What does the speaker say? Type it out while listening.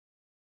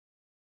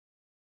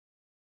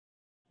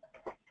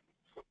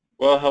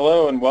Well,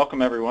 hello and welcome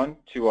everyone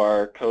to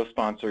our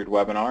co-sponsored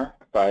webinar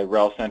by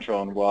REL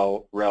Central and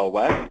REL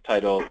West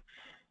titled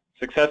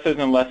Successes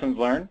and Lessons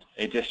Learned,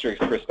 a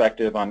District's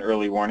Perspective on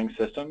Early Warning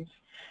Systems.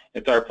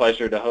 It's our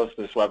pleasure to host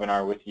this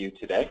webinar with you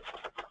today.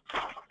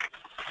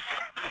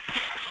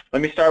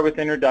 Let me start with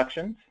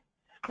introductions.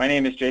 My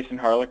name is Jason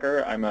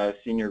Harlicker. I'm a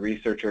senior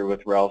researcher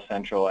with REL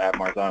Central at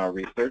Marzano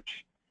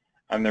Research.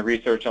 I'm the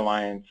Research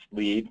Alliance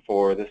lead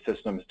for the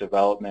Systems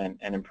Development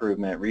and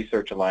Improvement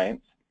Research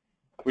Alliance,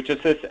 which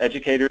assists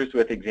educators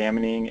with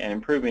examining and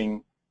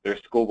improving their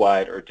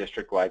school-wide or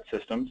district-wide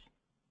systems.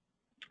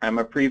 I'm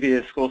a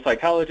previous school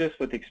psychologist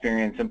with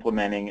experience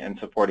implementing and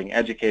supporting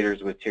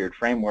educators with tiered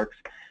frameworks,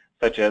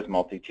 such as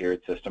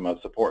multi-tiered system of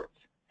supports.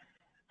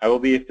 I will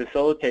be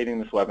facilitating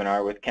this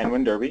webinar with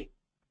Kenwin Derby,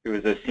 who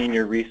is a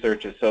senior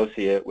research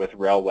associate with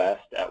REL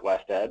West at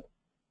WestEd.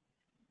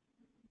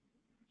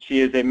 She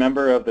is a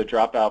member of the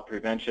Dropout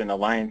Prevention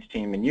Alliance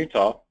team in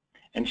Utah,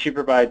 and she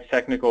provides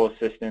technical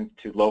assistance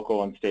to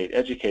local and state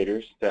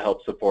educators to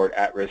help support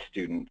at-risk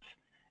students,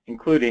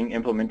 including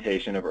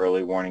implementation of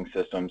early warning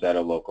systems at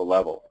a local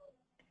level.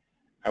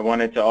 I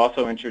wanted to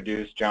also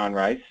introduce John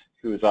Rice,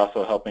 who is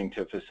also helping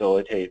to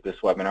facilitate this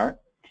webinar.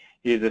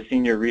 He is a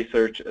senior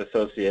research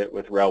associate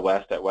with REL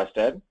West at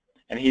WestEd,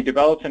 and he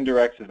develops and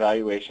directs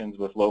evaluations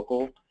with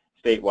local,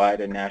 statewide,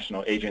 and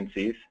national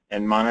agencies,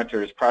 and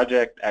monitors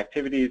project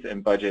activities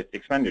and budget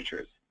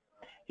expenditures.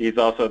 He is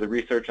also the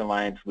Research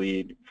Alliance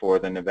lead for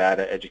the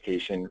Nevada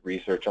Education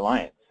Research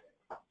Alliance.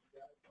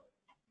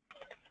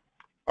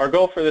 Our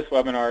goal for this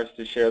webinar is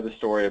to share the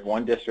story of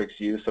one district's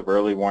use of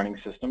early warning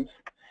systems.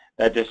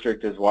 That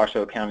district is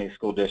Washoe County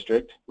School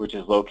District, which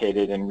is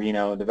located in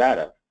Reno,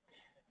 Nevada.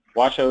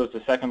 Washoe is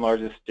the second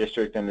largest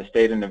district in the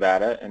state of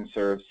Nevada and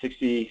serves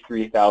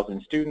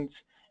 63,000 students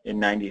in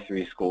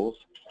 93 schools.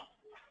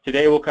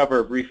 Today we'll cover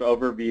a brief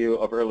overview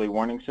of early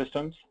warning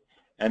systems,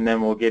 and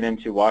then we'll get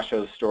into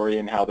Washoe's story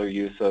and how their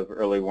use of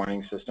early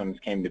warning systems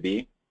came to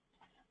be.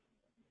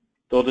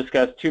 They'll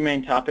discuss two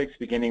main topics,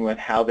 beginning with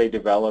how they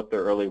developed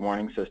their early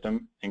warning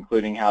system,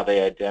 including how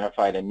they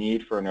identified a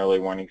need for an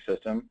early warning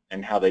system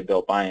and how they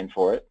built buy-in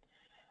for it.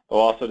 They'll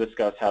also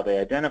discuss how they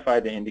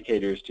identified the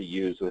indicators to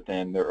use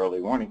within their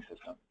early warning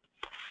system.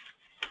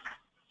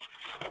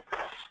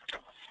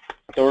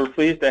 So we're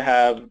pleased to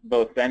have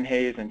both Ben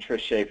Hayes and Trish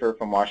Schaefer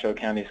from Washoe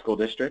County School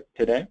District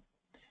today.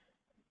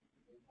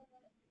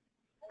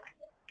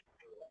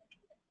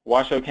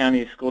 Washoe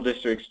County School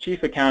District's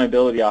Chief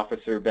Accountability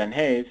Officer, Ben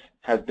Hayes,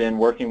 has been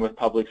working with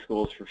public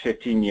schools for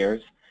 15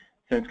 years,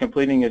 since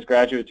completing his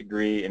graduate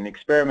degree in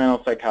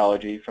experimental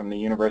psychology from the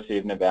University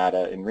of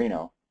Nevada in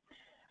Reno.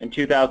 In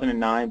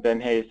 2009, Ben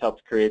Hayes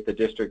helped create the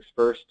district's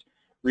first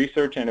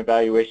research and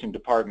evaluation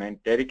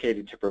department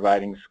dedicated to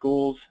providing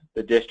schools,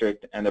 the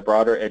district, and the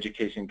broader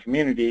education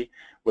community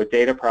with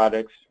data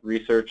products,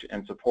 research,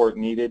 and support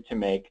needed to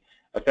make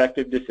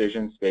effective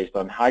decisions based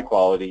on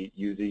high-quality,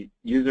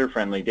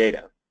 user-friendly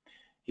data.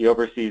 He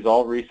oversees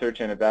all research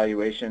and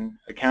evaluation,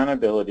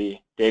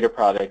 accountability, data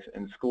products,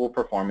 and school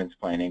performance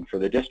planning for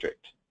the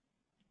district.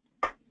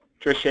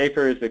 Trish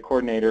Schaefer is the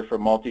coordinator for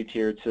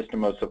multi-tiered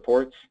system of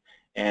supports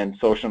and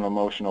social and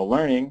emotional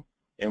learning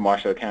in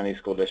Washoe County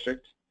School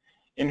District.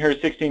 In her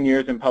 16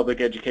 years in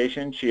public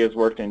education, she has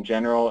worked in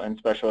general and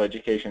special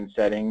education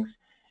settings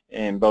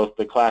in both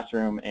the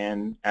classroom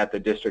and at the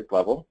district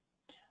level.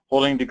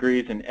 Holding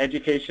degrees in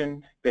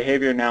education,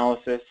 behavior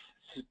analysis,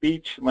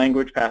 speech,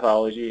 language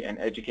pathology, and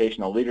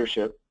educational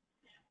leadership,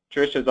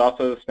 Trish has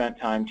also spent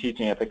time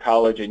teaching at the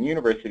college and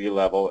university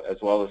level, as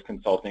well as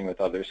consulting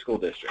with other school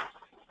districts.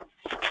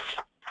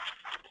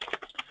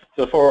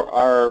 So for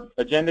our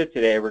agenda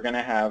today, we're going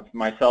to have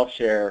myself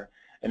share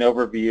an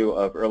overview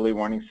of early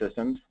warning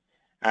systems,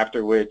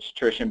 after which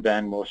Trish and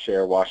Ben will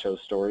share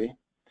Washoe's story.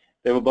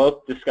 They will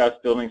both discuss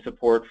building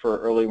support for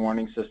early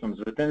warning systems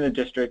within the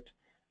district,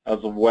 as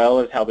well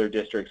as how their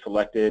district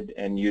selected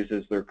and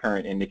uses their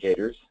current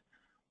indicators.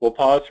 We'll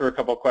pause for a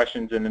couple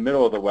questions in the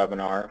middle of the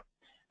webinar,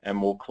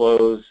 and we'll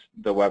close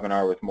the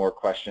webinar with more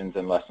questions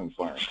and lessons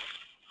learned.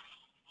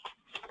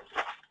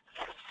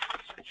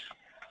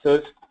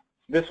 So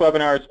this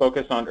webinar is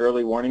focused on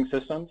early warning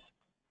systems,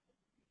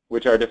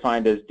 which are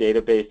defined as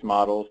database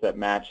models that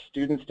match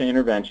students to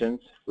interventions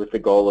with the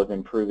goal of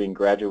improving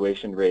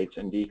graduation rates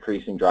and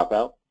decreasing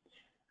dropout.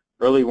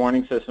 Early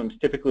warning systems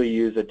typically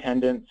use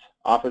attendance,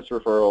 office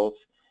referrals,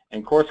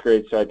 and course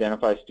grades to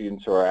identify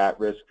students who are at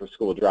risk for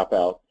school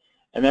dropout,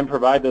 and then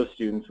provide those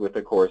students with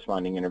a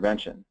corresponding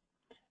intervention.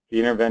 The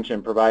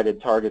intervention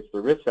provided targets the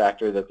risk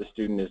factor that the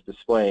student is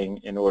displaying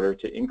in order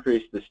to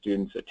increase the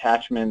student's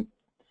attachment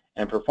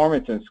and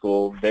performance in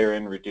school,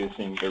 therein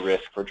reducing the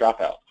risk for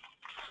dropout.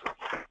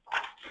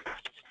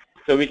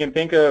 So we can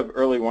think of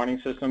early warning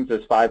systems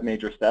as 5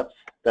 major steps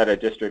that a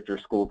district or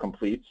school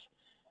completes,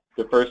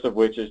 the first of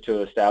which is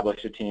to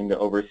establish a team to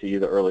oversee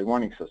the early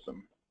warning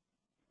system.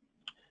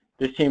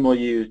 This team will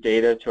use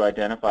data to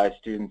identify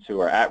students who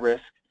are at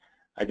risk,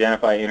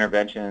 identify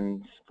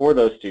interventions for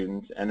those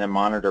students, and then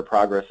monitor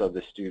progress of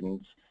the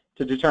students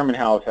to determine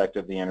how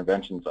effective the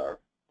interventions are.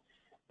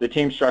 The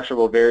team structure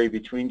will vary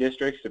between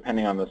districts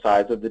depending on the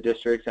size of the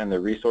districts and the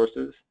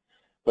resources,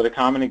 but a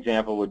common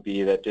example would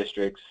be that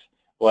districts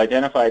will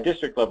identify a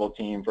district-level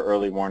team for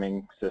early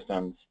warning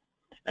systems,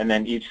 and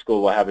then each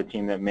school will have a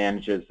team that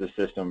manages the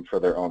system for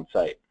their own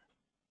site.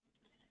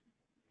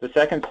 The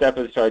second step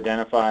is to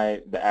identify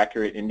the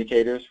accurate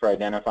indicators for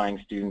identifying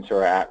students who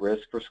are at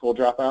risk for school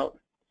dropout.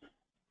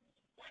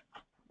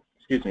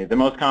 The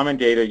most common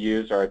data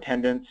used are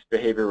attendance,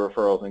 behavior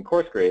referrals, and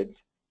course grades.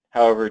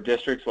 However,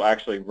 districts will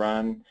actually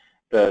run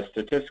the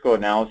statistical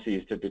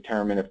analyses to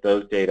determine if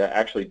those data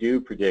actually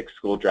do predict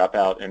school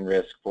dropout and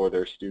risk for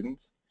their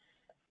students.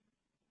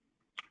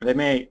 They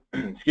may,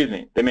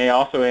 they may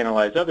also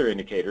analyze other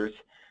indicators,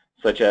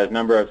 such as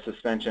number of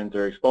suspensions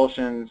or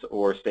expulsions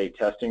or state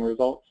testing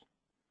results.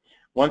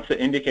 Once the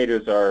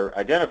indicators are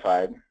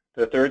identified,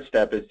 the third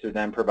step is to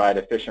then provide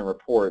efficient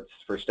reports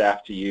for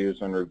staff to use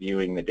when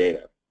reviewing the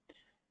data.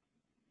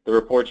 The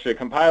reports should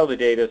compile the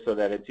data so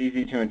that it's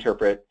easy to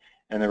interpret,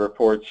 and the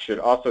reports should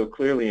also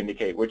clearly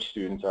indicate which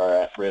students are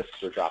at risk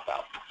for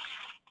dropout.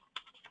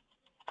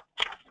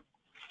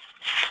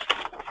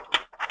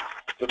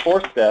 The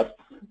fourth step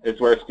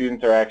is where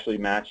students are actually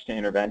matched to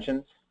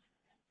interventions.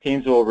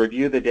 Teams will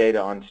review the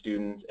data on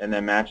students and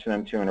then match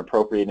them to an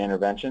appropriate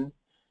intervention.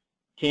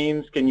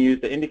 Teams can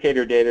use the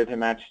indicator data to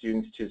match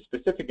students to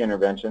specific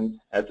interventions,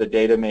 as the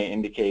data may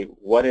indicate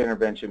what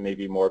intervention may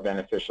be more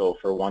beneficial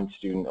for one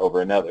student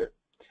over another.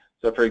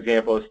 So for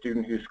example, a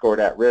student who scored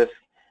at risk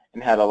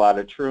and had a lot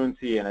of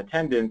truancy and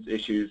attendance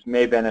issues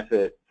may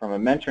benefit from a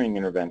mentoring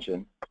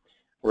intervention,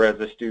 whereas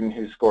a student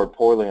who scored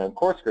poorly on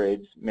course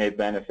grades may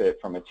benefit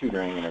from a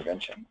tutoring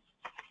intervention.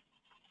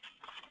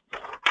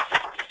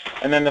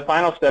 And then the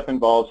final step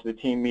involves the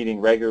team meeting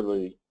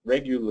regularly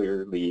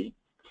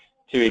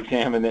to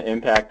examine the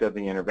impact of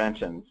the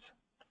interventions.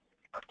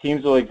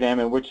 Teams will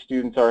examine which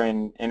students are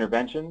in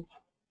interventions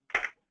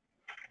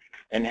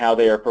and how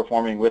they are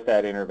performing with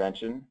that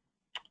intervention.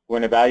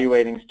 When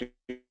evaluating student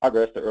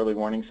progress, the early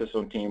warning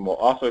system team will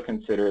also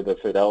consider the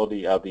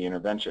fidelity of the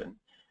intervention.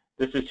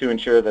 This is to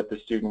ensure that the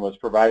student was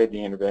provided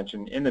the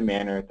intervention in the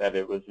manner that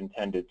it was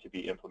intended to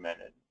be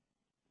implemented.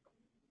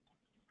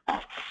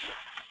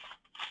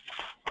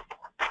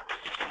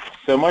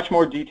 So much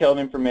more detailed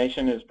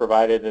information is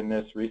provided in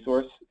this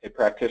resource, A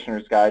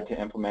Practitioner's Guide to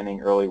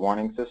Implementing Early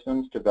Warning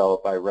Systems,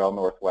 developed by REL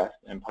Northwest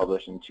and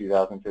published in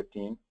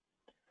 2015.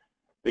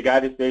 The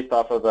guide is based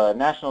off of a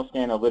national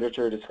scan of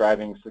literature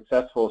describing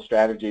successful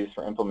strategies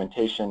for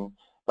implementation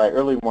by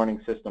early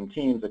warning system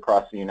teams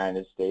across the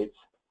United States.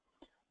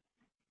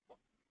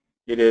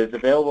 It is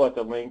available at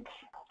the link.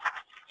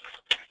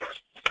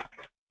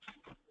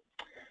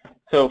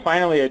 So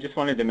finally, I just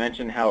wanted to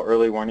mention how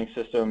early warning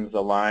systems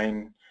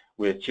align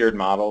with tiered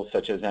models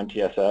such as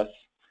MTSS.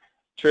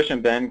 Trish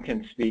and Ben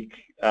can speak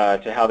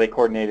to how they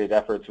coordinated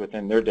efforts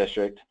within their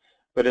district,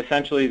 but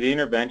essentially the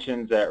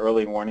interventions that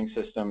early warning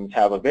systems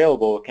have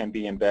available can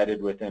be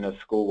embedded within a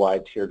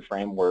school-wide tiered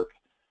framework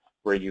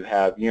where you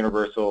have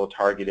universal,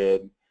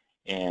 targeted,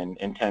 and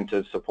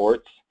intensive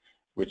supports,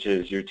 which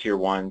is your Tier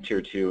 1,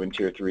 Tier 2, and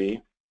Tier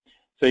 3.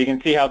 So you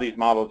can see how these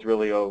models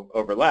really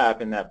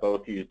overlap in that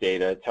both use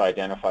data to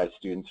identify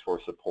students for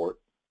support.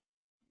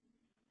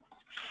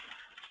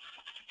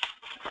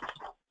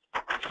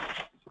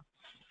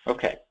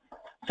 Okay,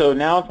 so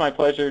now it's my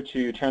pleasure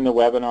to turn the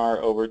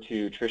webinar over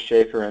to Trish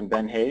Schaefer and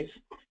Ben Hayes,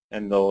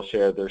 and they'll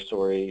share their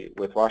story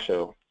with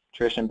Washoe.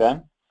 Trish and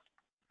Ben?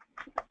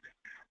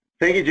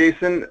 Thank you,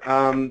 Jason.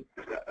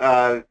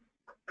 I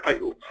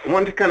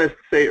wanted to kind of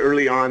say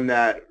early on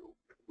that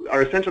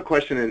our essential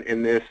question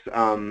in this,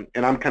 and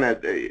I'm kind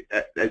of,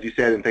 as you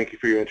said, and thank you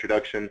for your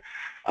introduction,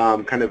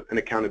 kind of an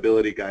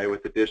accountability guy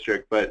with the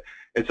district, but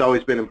it's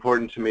always been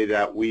important to me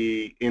that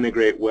we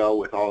integrate well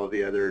with all of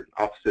the other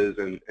offices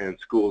and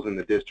schools in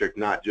the district,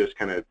 not just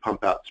kind of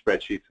pump out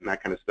spreadsheets and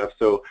that kind of stuff.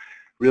 So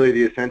really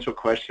the essential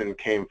question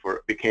became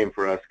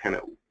for us kind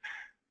of,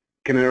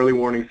 can an early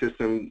warning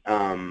system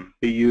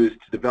be used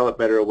to develop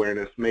better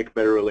awareness, make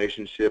better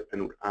relationship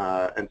and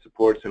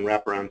supports and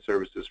wraparound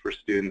services for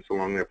students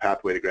along their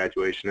pathway to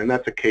graduation? And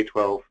that's a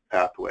K-12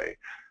 pathway.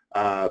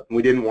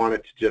 We didn't want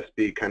it to just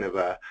be kind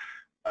of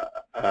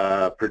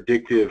a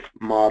predictive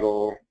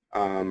model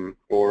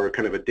or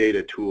kind of a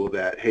data tool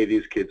that, hey,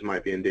 these kids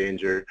might be in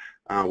danger.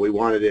 We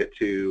wanted it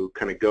to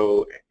kind of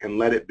go and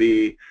let it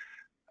be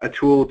a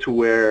tool to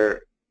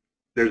where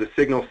there's a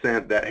signal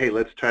sent that, hey,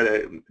 let's try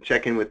to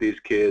check in with these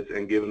kids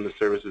and give them the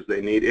services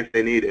they need if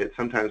they need it.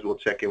 Sometimes we'll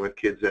check in with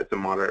kids that's a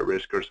moderate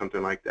risk or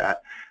something like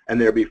that, and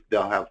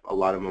they'll have a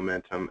lot of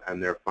momentum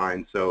and they're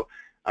fine. So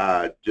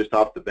just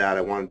off the bat,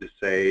 I wanted to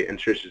say, and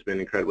Trish has been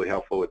incredibly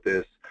helpful with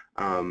this,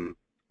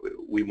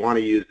 we want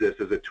to use this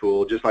as a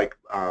tool, just like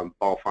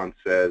Balfont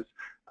says,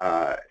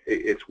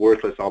 it's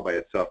worthless all by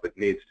itself. It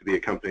needs to be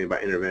accompanied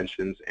by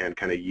interventions and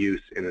kind of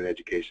use in an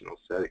educational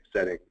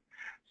setting.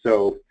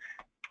 So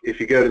if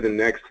you go to the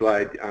next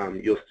slide,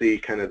 you'll see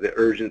kind of the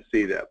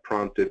urgency that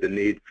prompted the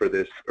need for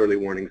this early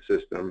warning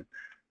system.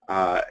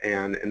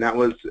 And that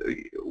was,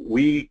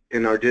 we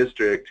in our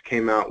district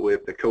came out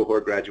with the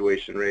cohort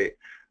graduation rate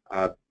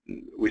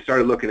we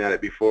started looking at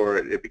it before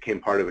it became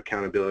part of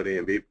accountability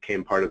and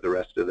became part of the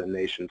rest of the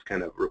nation's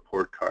kind of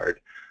report card.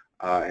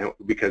 And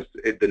because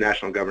the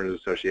National Governors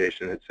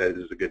Association had said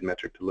this is a good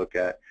metric to look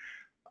at.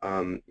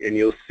 And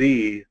you'll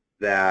see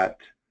that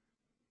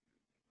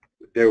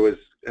there was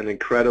an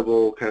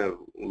incredible kind of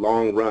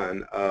long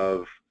run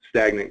of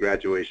stagnant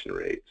graduation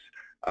rates.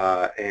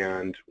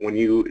 And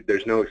when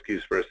there's no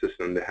excuse for a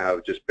system to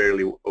have just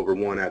barely over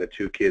 1 out of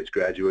 2 kids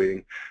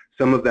graduating.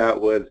 Some of that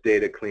was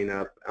data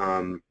cleanup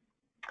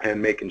and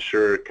making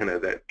sure kind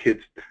of that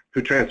kids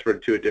who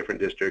transferred to a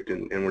different district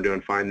and were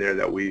doing fine there,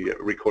 that we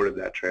recorded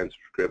that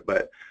transcript.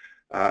 But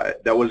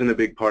that wasn't a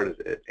big part of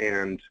it.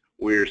 And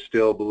we're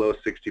still below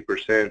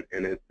 60%,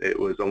 and it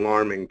was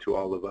alarming to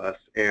all of us.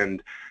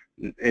 And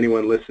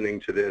anyone listening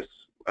to this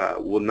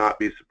will not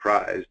be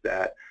surprised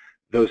that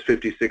those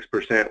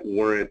 56%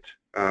 weren't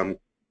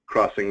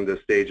crossing the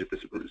stage at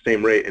the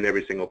same rate in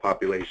every single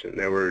population.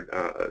 There were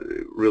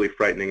really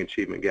frightening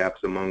achievement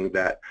gaps among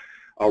that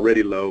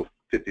already low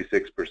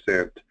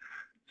 56%.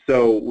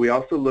 So we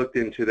also looked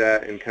into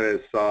that and kind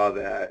of saw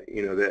that,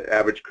 you know, the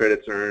average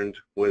credits earned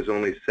was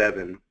only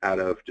 7 out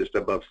of, just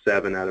above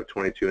 7 out of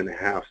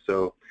 22.5.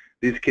 So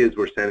these kids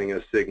were sending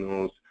us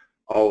signals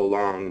all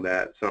along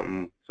that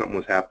something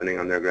was happening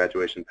on their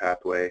graduation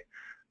pathway.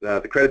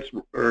 The credits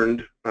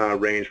earned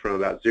range from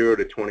about 0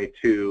 to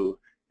 22,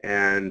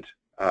 and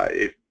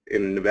if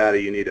in Nevada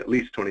you need at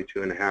least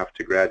 22.5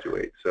 to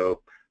graduate.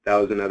 So that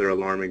was another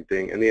alarming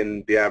thing. And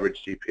then the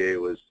average GPA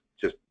was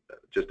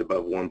just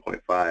above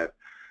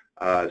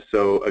 1.5.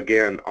 So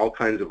again, all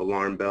kinds of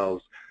alarm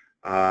bells.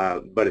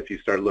 But if you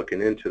start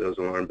looking into those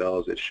alarm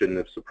bells, it shouldn't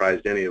have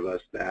surprised any of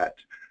us that,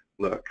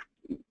 look,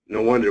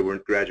 no wonder we're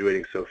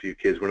graduating so few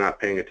kids. We're not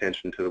paying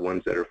attention to the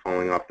ones that are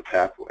falling off the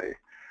pathway.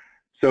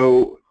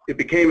 So it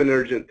became an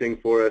urgent thing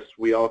for us.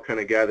 We all kind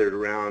of gathered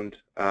around,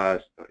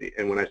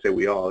 and when I say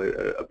we all,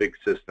 a big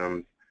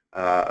system,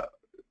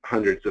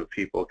 hundreds of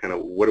people, kind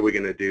of what are we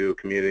going to do,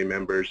 community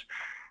members.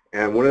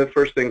 And one of the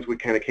first things we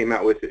kind of came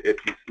out with, if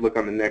you look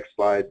on the next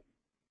slide,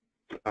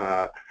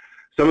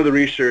 some of the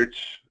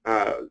research,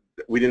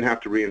 we didn't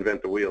have to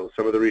reinvent the wheel.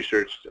 Some of the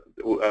research,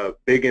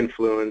 big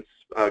influence,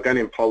 a guy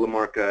named Paul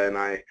LaMarca and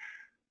I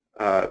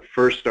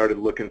first started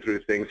looking through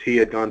things. He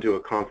had gone to a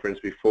conference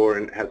before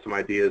and had some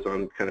ideas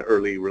on kind of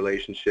early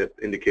relationship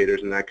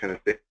indicators and that kind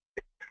of thing.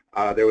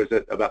 There was,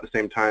 about the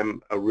same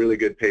time, a really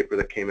good paper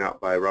that came out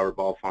by Robert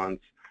Balfons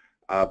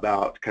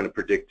about kind of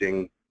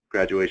predicting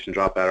graduation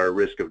dropout or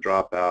risk of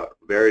dropout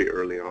very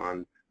early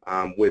on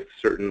with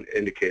certain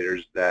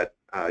indicators that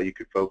you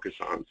could focus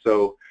on.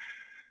 So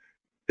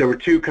there were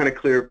 2 kind of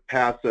clear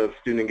paths of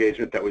student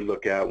engagement that we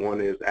look at.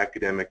 One is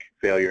academic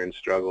failure and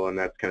struggle, and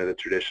that's kind of the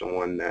traditional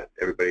one that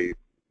everybody,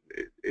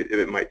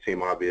 it might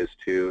seem obvious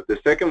to. The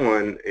second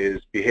one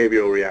is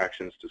behavioral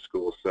reactions to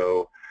school.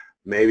 So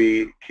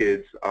maybe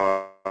kids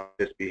are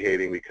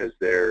misbehaving because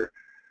they're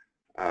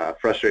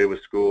frustrated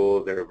with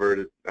school,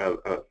 they're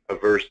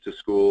averse to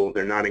school,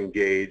 they're not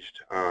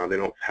engaged, they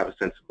don't have a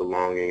sense of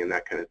belonging and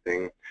that kind of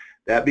thing.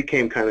 That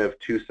became kind of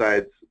 2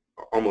 sides,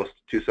 almost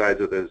 2 sides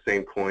of the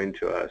same coin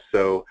to us.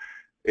 So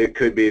it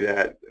could be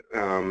that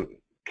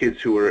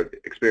kids who are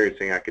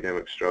experiencing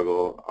academic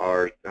struggle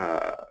are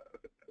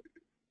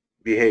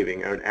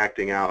behaving and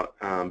acting out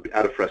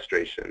of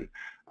frustration,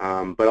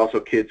 but also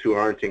kids who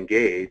aren't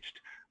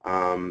engaged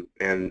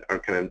and are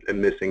kind of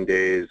missing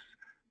days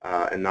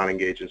and not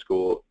engaged in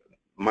school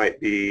might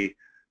be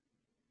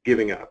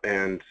giving up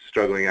and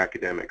struggling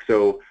academic.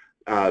 So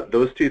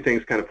those 2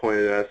 things kind of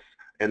pointed us.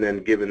 And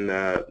then given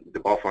the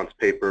Balfons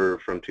paper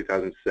from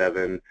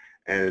 2007,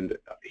 and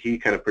he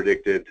kind of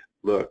predicted,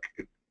 look,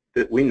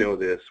 we know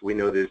these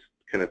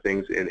kind of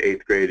things in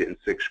 8th grade and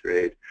 6th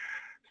grade.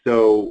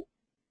 So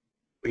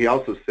he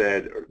also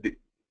said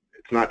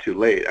it's not too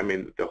late. I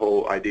mean, the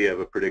whole idea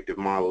of a predictive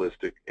model is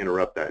to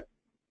interrupt that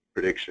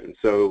prediction.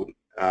 So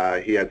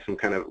he had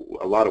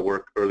a lot of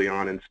work early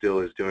on, and still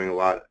is doing a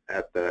lot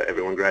at the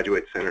Everyone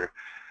Graduates Center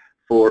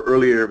for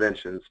early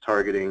interventions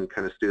targeting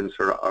kind of students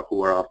who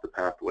are off the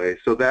pathway.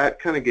 So that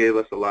kind of gave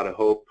us a lot of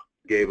hope,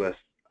 gave us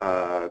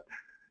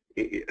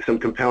some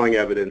compelling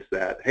evidence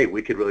that, hey,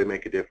 we could really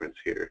make a difference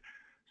here.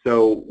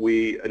 So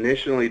we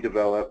initially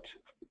developed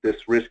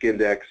this risk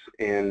index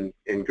in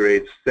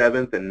grades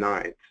 7th and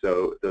 9th.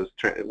 So those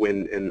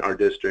when in our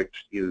district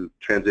you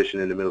transition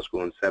into middle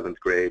school in 7th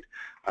grade,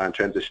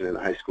 transition into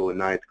high school in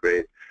 9th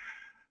grade.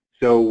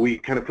 So we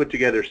kind of put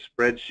together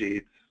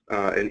spreadsheets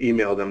and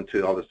emailed them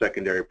to all the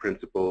secondary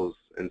principals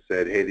and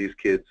said, hey, these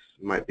kids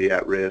might be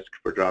at risk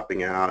for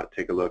dropping out,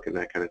 take a look, and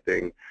that kind of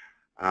thing.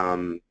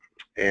 And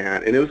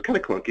it was kind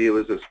of clunky. It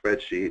was a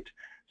spreadsheet.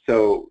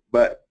 So,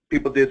 but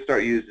people did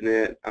start using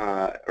it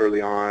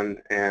early on,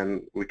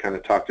 and we kind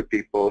of talked to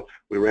people.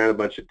 We ran a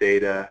bunch of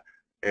data,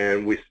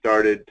 and we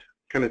started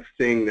kind of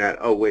seeing that,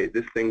 oh, wait,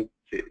 this thing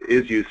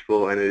is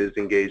useful, and it is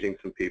engaging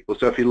some people.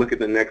 So if you look at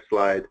the next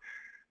slide,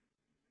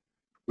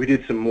 we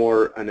did some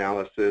more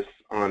analysis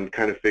on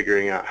kind of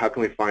figuring out how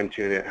can we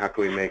fine-tune it, how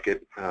can we make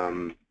it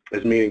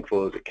as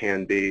meaningful as it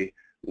can be.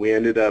 We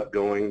ended up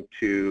going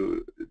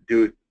to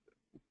do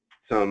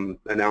some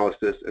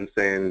analysis and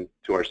saying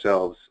to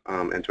ourselves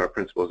and to our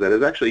principals that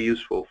it's actually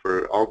useful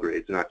for all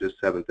grades, not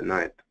just 7th and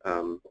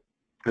 9th.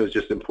 It was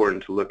just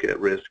important to look at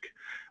risk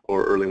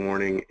or early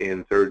warning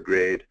in 3rd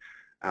grade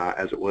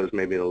as it was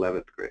maybe in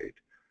 11th grade.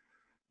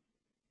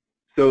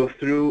 So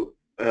through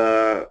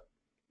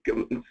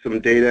some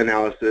data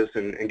analysis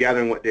and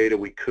gathering what data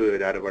we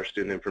could out of our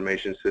student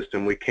information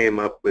system, we came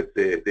up with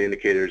the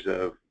indicators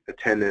of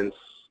attendance,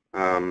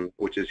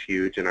 which is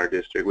huge in our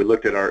district. We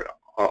looked at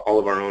all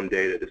of our own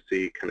data to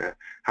see kind of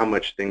how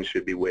much things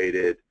should be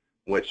weighted,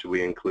 what should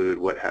we include,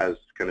 what has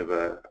kind of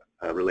a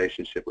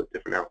relationship with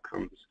different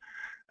outcomes.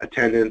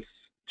 Attendance,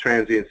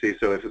 transiency,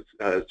 so if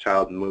a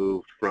child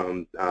moved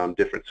from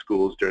different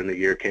schools during the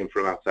year, came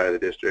from outside of the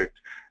district,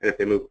 and if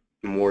they moved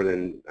more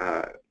than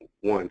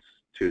once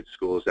to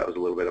schools, that was a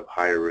little bit of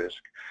higher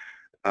risk.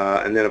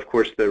 And then of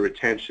course the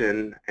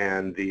retention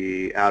and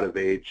the out of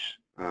age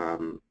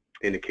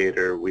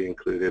indicator we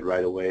included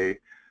right away.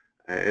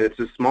 And it's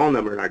a small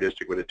number in our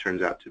district, but it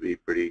turns out to be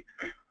pretty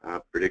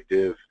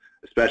predictive,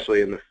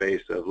 especially in the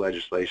face of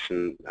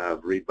legislation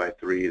of read by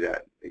 3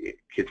 that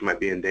kids might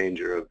be in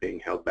danger of being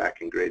held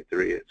back in grade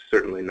 3. It's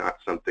certainly not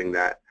something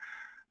that,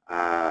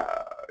 I'll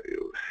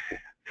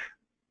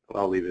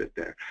leave it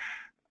there.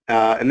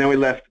 And then we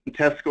left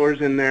test scores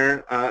in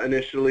there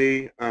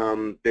initially.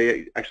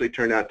 They actually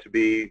turned out to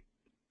be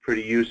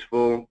pretty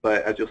useful,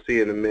 but as you'll see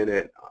in a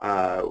minute,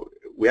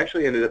 we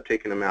actually ended up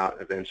taking them out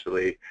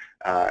eventually,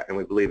 and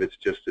we believe it's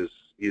just as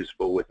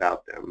useful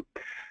without them.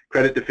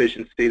 Credit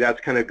deficiency,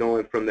 that's kind of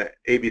going from the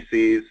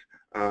ABCs,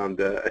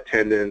 the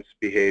attendance,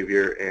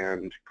 behavior,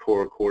 and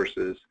core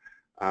courses.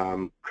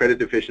 Credit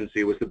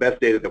deficiency was the best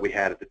data that we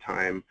had at the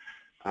time,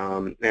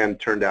 and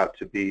turned out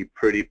to be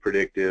pretty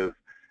predictive.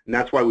 And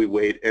that's why we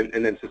wait,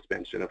 and then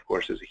suspension, of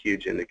course, is a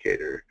huge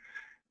indicator.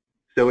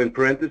 So in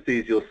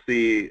parentheses, you'll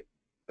see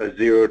a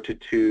 0 to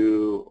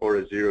 2 or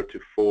a 0 to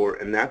 4,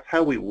 and that's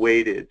how we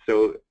weighted.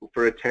 So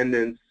for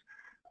attendance,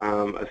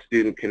 a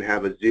student can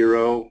have a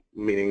 0,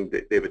 meaning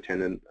that they've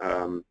attended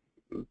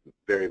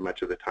very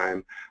much of the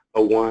time,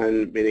 a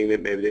 1, meaning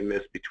that maybe they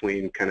missed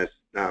between kind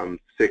of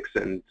 6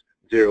 and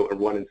 0, or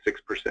 1 and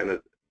 6%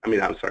 of,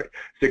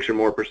 6 or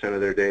more percent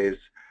of their days,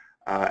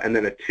 and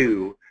then a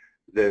 2,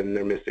 then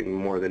they're missing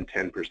more than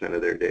 10%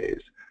 of their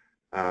days.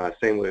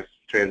 Same with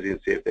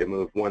transiency. If they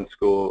move 1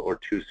 school or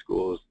 2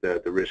 schools,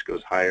 the risk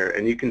goes higher.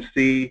 And you can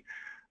see,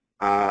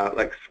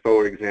 like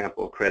for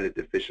example, credit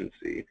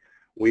deficiency.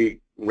 We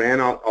ran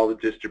out all the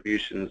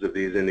distributions of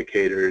these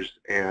indicators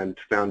and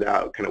found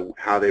out kind of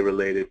how they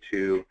related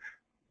to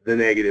the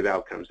negative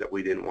outcomes that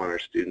we didn't want our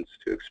students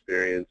to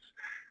experience.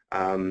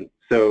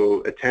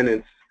 So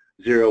attendance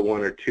 0,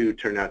 1, or 2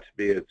 turned out to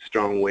be a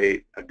strong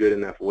weight, a good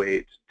enough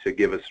weight to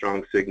give a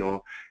strong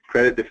signal.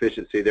 Credit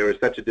deficiency, there was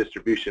such a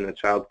distribution a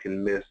child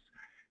can miss,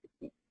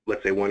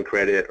 let's say 1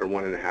 credit or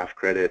 1.5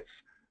 credits,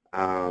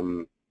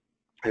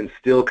 and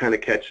still kind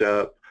of catch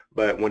up.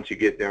 But once you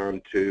get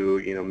down to,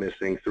 you know,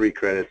 missing 3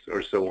 credits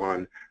or so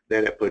on,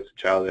 then it puts the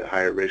child at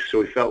higher risk. So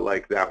we felt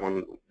like that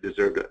one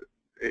deserved,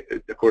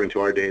 according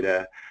to our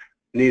data,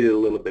 needed a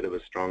little bit of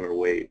a stronger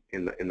weight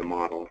in the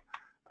model.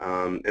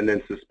 And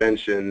then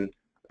suspension,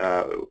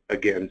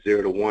 again,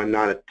 0 to 1,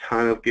 not a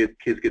ton of kids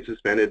get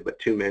suspended, but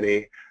too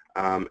many,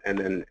 and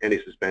then any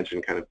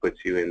suspension kind of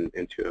puts you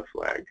into a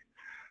flag.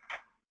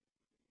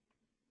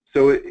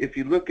 So if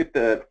you look at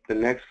the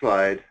next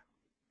slide,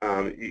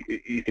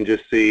 you can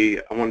just see,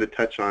 I wanted to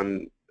touch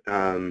on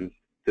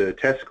the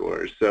test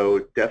scores.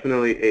 So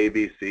definitely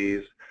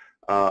ABCs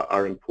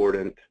are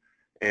important,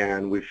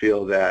 and we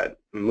feel that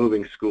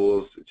moving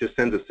schools just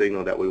sends a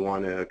signal that we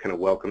want to kind of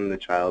welcome the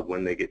child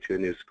when they get to a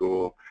new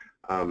school,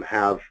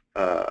 have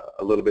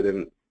a little bit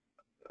of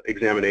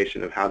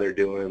examination of how they're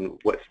doing,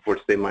 what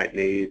supports they might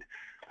need,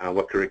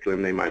 what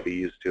curriculum they might be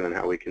used to, and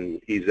how we can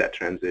ease that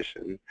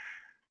transition.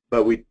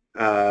 But we,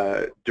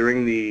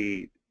 during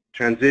the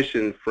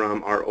transition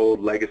from our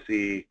old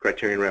legacy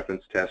criterion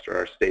reference test, or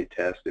our state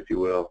test, if you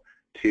will,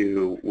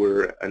 to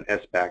we're an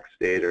SBAC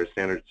state, or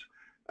Standards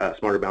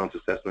Smarter Balanced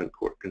Assessment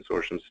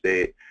Consortium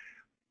state.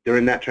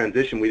 During that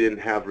transition, we didn't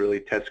have really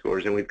test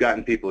scores, and we've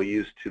gotten people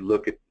used to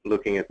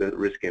looking at the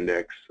risk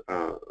index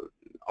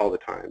all the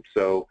time.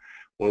 So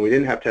when we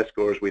didn't have test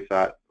scores, we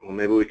thought, well,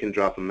 maybe we can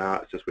drop them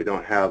out since we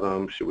don't have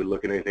them. Should we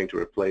look at anything to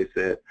replace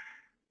it?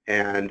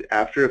 And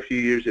after a few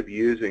years of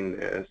using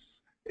this,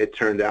 it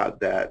turned out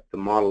that the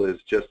model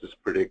is just as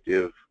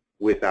predictive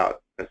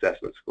without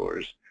assessment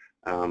scores.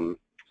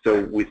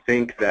 So we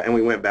think that, and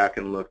we went back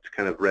and looked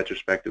kind of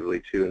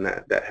retrospectively too, and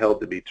that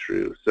held to be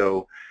true.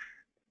 So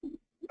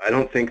I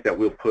don't think that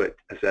we'll put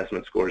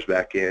assessment scores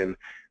back in.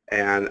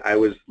 And I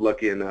was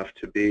lucky enough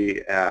to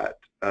be at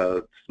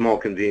a small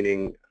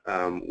convening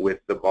with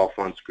the Ball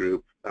Fonts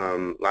group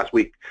last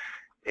week,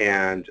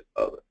 and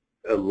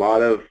a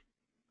lot of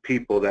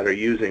people that are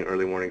using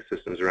early warning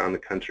systems around the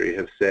country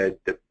have said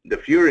that the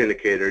fewer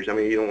indicators, I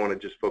mean, you don't want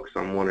to just focus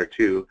on 1 or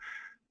 2,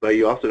 but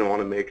you also don't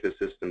want to make the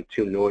system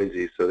too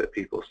noisy so that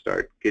people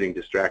start getting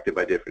distracted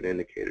by different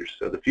indicators.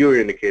 So the fewer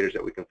indicators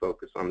that we can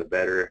focus on, the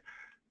better.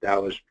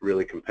 that was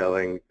really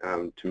compelling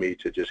to me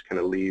to just kind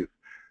of leave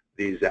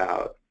these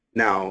out.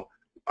 Now,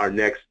 our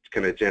next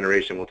kind of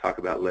generation we'll talk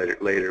about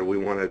later, we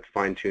want to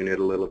fine-tune it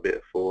a little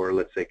bit for,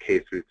 let's say, K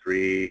through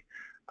 3,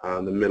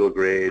 the middle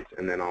grades,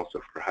 and then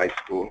also for high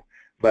school.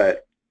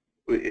 But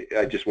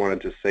I just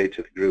wanted to say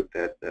to the group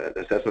that the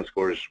assessment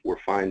scores were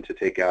fine to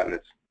take out, and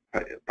it's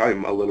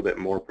probably a little bit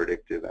more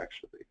predictive,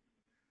 actually.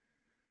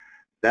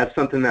 That's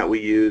something that we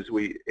use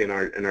in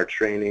our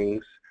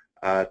trainings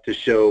to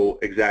show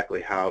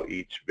exactly how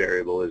each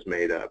variable is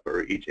made up,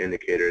 or each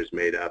indicator is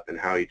made up, and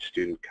how each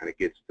student kind of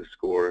gets the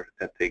score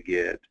that they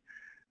get.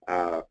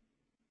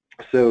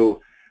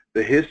 So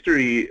the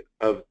history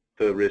of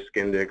the risk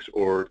index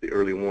or the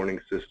early warning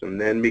system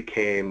then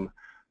became,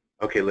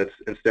 okay, let's,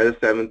 instead of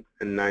 7th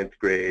and 9th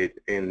grade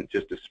in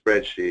just a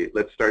spreadsheet,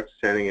 let's start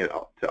sending it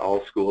to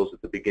all schools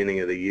at the beginning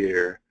of the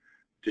year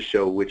to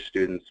show which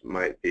students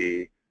might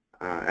be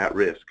at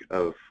risk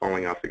of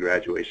falling off the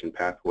graduation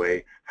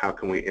pathway. How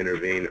can we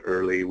intervene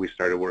early? We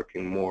started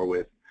working more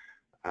with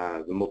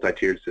the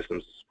multi-tiered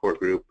systems support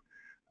group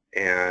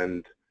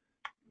and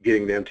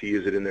getting them to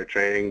use it in their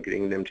training,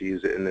 getting them to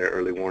use it in their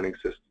early warning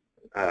system,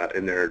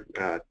 in their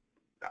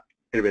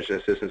intervention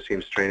assistance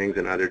teams trainings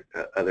and other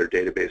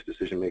database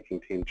decision-making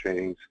team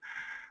trainings.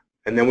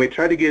 And then we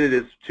tried to get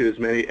it to as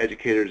many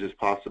educators as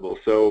possible.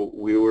 So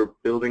we were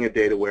building a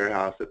data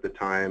warehouse at the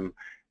time,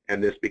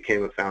 and this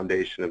became a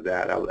foundation of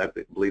that. I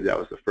believe that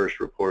was the first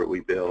report we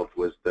built,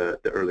 was the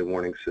early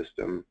warning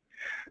system.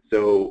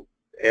 So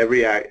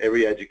every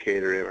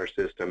educator in our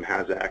system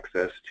has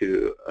access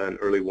to an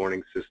early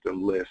warning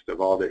system list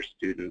of all their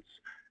students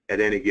at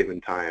any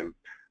given time.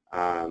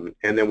 And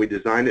then we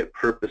designed it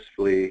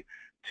purposefully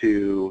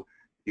to,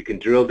 you can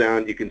drill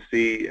down, you can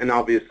see, and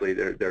obviously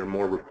there are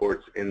more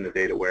reports in the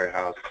data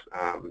warehouse,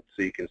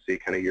 so you can see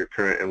kind of your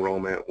current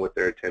enrollment, what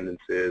their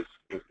attendance is,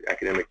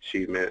 academic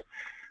achievement,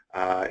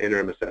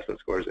 interim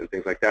assessment scores and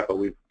things like that. But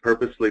we've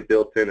purposely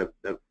built in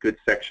a good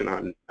section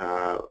on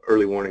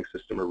early warning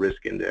system or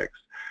risk index,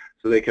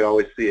 so they could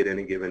always see at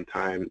any given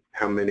time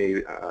how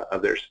many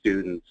of their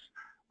students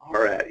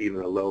are at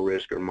even a low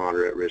risk or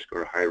moderate risk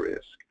or high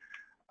risk.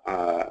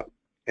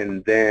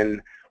 And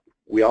then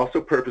we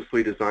also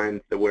purposely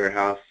designed the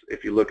warehouse,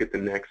 if you look at the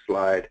next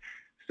slide,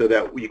 so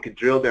that you could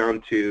drill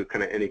down to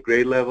kind of any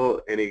grade level,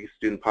 any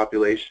student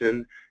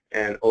population,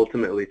 and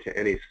ultimately to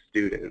any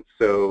student.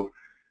 So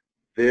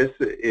this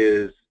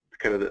is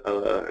kind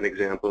of an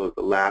example of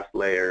the last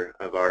layer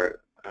of our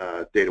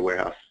data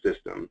warehouse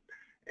system,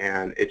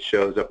 and it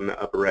shows up in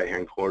the upper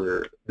right-hand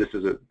corner. This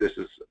is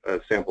a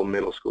sample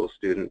middle school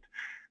student,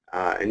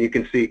 and you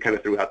can see kind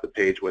of throughout the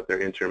page what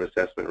their interim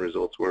assessment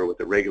results were, what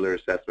the regular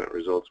assessment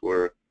results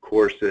were,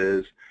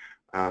 courses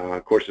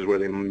where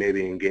they may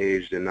be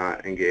engaged and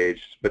not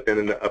engaged. But then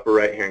in the upper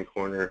right-hand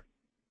corner,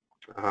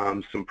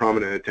 some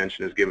prominent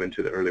attention is given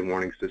to the early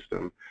warning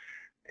system.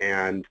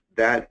 And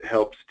that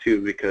helps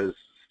too, because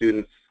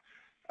students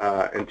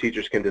and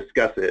teachers can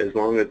discuss it, as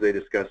long as they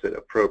discuss it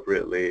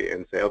appropriately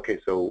and say, okay,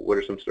 so what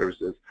are some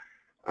services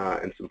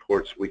and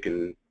supports we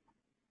can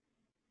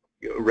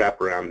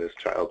wrap around this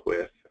child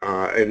with.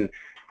 And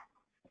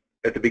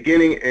at the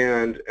beginning,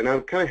 and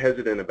I'm kind of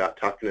hesitant about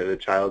talking to the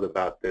child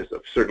about this.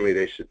 Certainly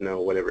they should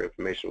know whatever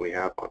information we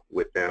have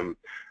with them.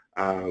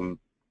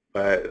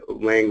 But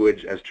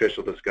language, as Trish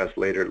will discuss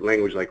later,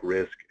 language like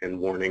risk and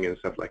warning and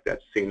stuff like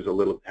that seems a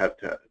little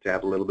to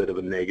have a little bit of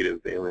a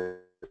negative valence.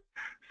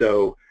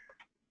 So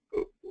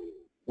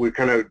we're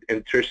kind of,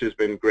 and Trish has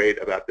been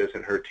great about this,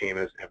 and her team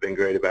have been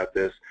great about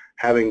this,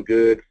 having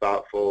good,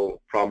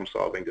 thoughtful,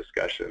 problem-solving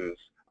discussions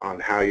on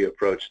how you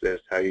approach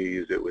this, how you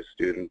use it with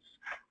students,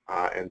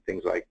 and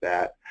things like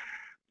that.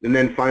 And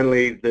then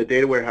finally, the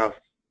data warehouse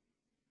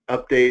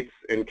updates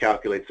and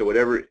calculates. So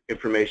whatever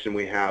information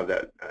we have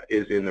that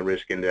is in the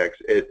risk index,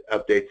 it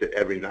updates it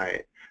every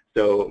night.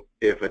 So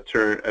if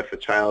a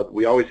child,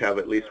 we always have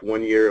at least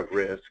 1 year of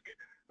risk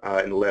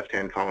in the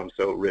left-hand column.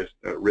 So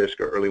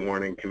risk or early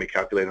warning can be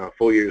calculated on a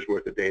full year's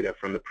worth of data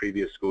from the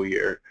previous school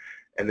year,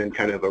 and then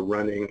kind of a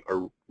running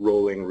or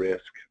rolling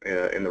risk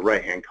in the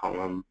right-hand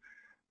column.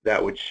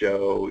 That would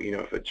show, you know,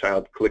 if a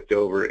child clicked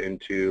over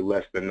into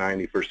less than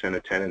 90%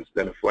 attendance,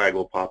 then a flag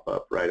will pop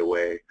up right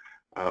away.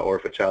 Or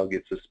if a child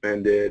gets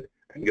suspended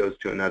and goes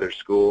to another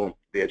school,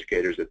 the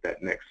educators at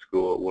that next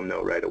school will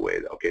know right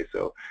away, okay,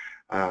 so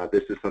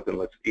this is something,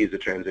 let's ease the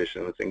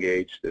transition, let's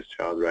engage this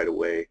child right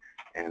away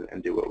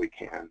and do what we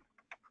can.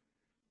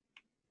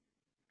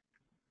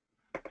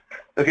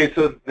 Okay,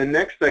 so the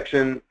next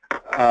section,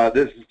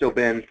 this has still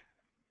been,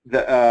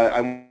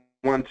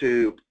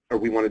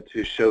 we wanted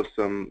to show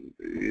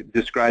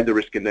describe the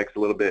risk index a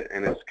little bit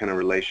and its kind of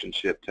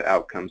relationship to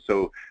outcomes.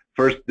 So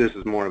first, this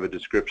is more of a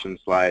description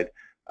slide.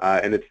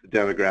 And it's the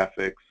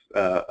demographics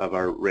of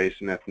our race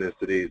and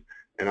ethnicities.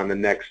 And on the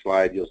next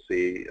slide, you'll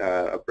see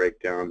a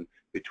breakdown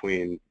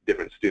between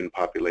different student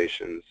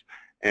populations.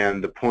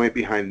 And the point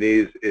behind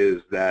these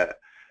is that,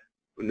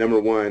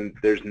 number one,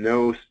 there's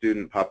no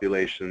student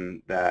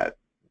population that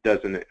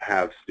doesn't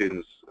have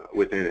students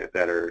within it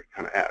that are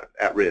kind of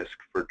at risk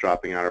for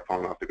dropping out or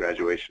falling off the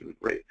graduation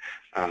rate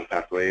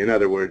pathway. In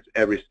other words,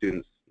 every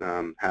student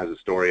has a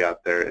story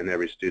out there, and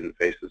every student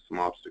faces some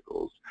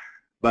obstacles.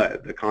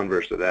 But the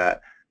converse of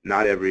that,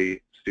 not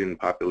every student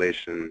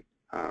population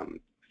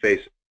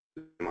faces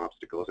some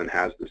obstacles and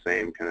has the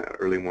same kind of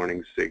early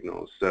warning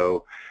signals.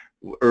 So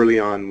early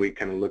on, we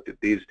kind of looked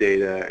at these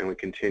data, and we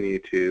continue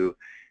to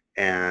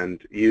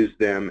and use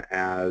them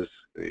as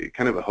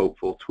kind of a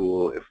hopeful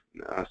tool, if,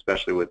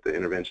 especially with the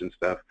intervention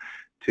stuff,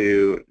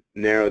 to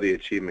narrow the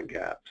achievement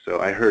gap. So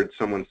I heard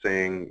someone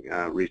saying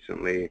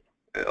recently,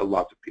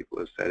 lots of people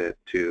have said it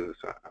too,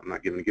 so I'm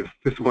not going to give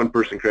this one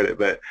person credit,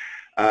 but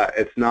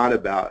it's not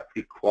about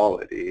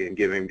equality and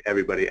giving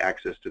everybody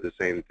access to the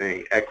same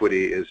thing.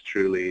 Equity is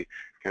truly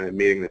kind of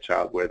meeting the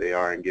child where they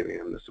are and giving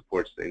them the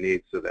supports they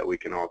need so that we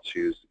can all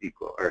choose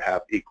equal or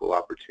have equal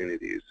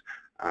opportunities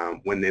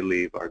when they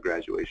leave our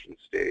graduation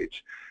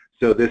stage.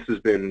 So this has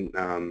been,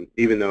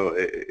 even though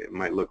it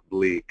might look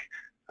bleak,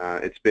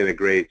 it's been a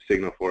great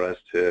signal for us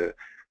to,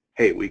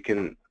 hey, we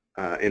can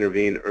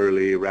intervene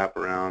early, wrap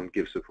around,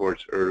 give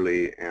supports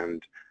early,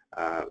 and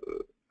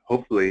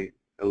hopefully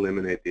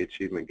eliminate the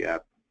achievement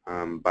gap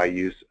by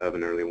use of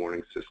an early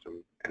warning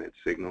system and its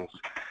signals.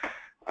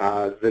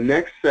 The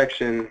next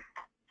section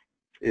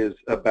is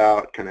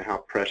about kind of how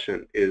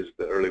prescient is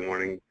the early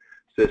warning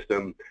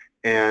system.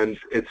 And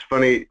it's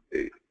funny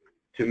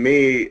to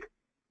me,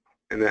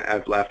 and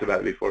I've laughed about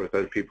it before with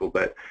other people,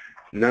 but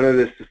none of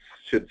this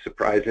should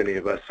surprise any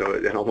of us, so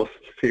it almost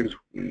seems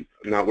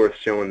not worth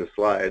showing the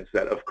slides,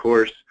 that of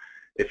course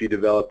if you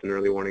developed an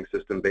early warning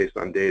system based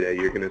on data,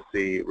 you're going to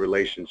see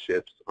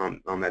relationships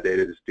on that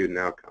data to student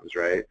outcomes,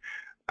 right?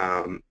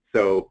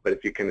 But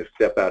if you kind of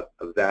step out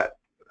of that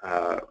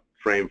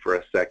frame for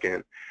a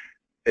second,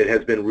 it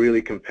has been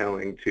really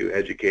compelling to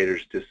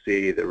educators to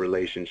see the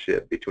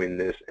relationship between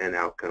this and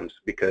outcomes,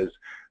 because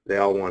they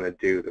all want to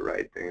do the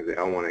right thing. They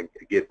all want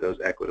to get those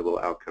equitable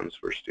outcomes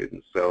for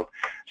students. So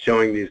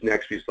showing these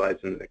next few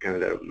slides and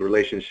kind of the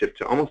relationship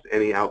to almost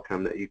any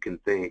outcome that you can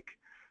think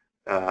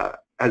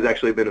has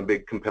actually been a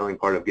big compelling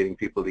part of getting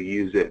people to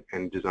use it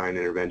and design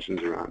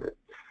interventions around it.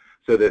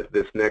 So that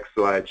this next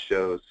slide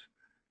shows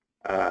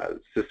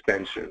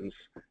suspensions,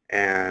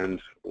 and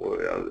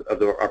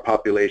of our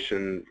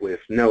population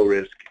with no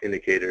risk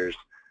indicators,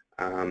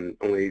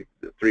 only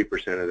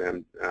 3% of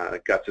them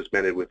got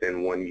suspended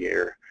within 1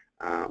 year.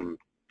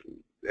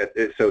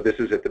 So this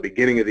is at the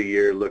beginning of the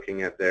year,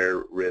 looking at their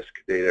risk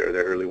data or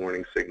their early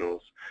warning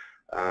signals.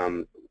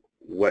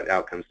 What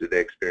outcomes did they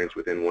experience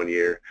within 1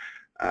 year?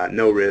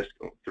 No risk,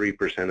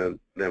 3% of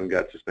them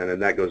got suspended.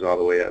 That goes all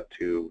the way up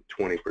to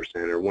 20%,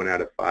 or 1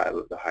 out of 5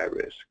 of the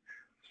high-risk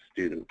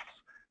students.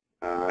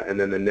 And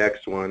then the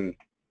next one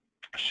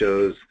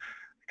shows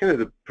kind of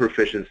the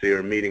proficiency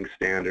or meeting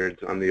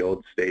standards on the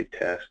old state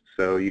test.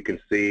 So you can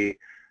see,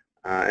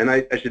 and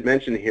I should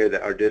mention here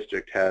that our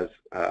district has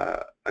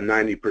a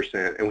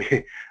 90%,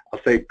 and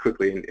I'll say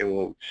quickly, and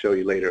we'll show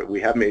you later,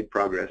 we have made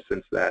progress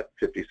since that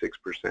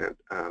 56%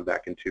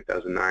 back in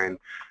 2009,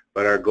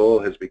 but our goal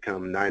has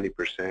become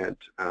 90%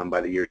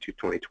 by the year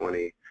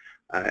 2020.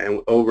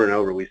 And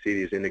over we see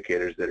these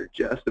indicators that are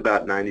just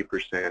about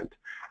 90%.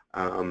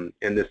 And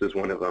this is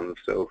one of them.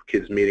 So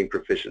kids meeting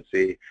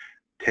proficiency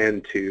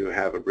tend to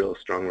have a real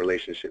strong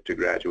relationship to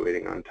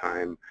graduating on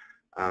time.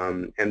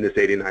 And this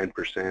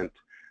 89%,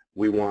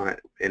 we want,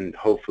 and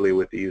hopefully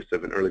with the use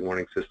of an early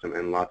warning system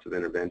and lots of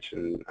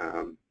intervention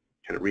kind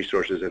of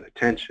resources and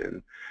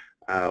attention,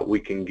 we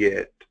can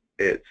get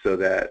it so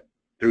that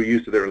through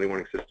use of the early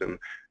warning system,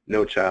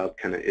 no child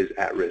kind of is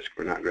at risk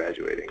for not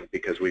graduating,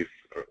 because we've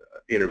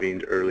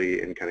intervened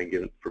early and kind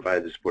of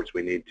provided the supports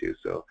we need to.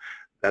 So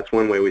that's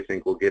one way we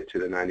think we'll get to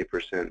the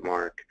 90%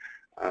 mark.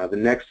 The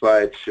next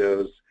slide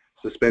shows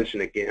suspension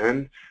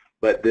again,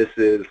 but this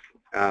is,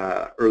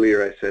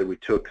 earlier I said we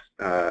took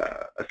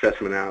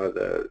assessment out of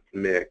the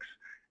mix,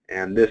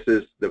 and this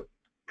is, the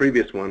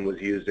previous one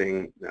was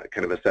using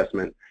kind of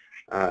assessment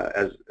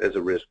as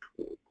a risk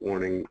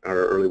warning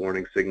or early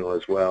warning signal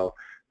as well.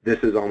 This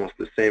is almost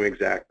the same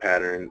exact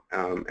pattern,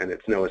 and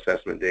it's no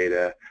assessment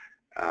data.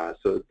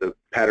 So the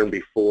pattern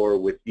before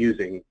with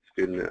using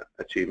student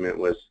achievement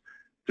was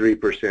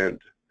 3%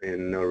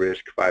 in no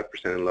risk, 5%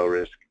 in low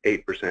risk,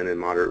 8% in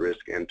moderate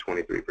risk, and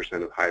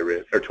 23% of high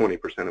risk, or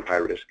 20% of high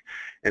risk.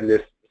 And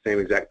this same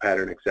exact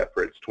pattern, except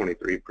for it's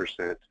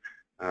 23%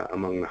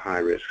 among the high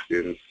risk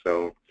students.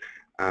 So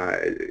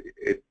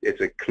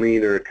it's a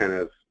cleaner kind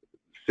of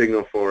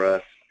signal for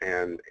us,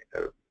 and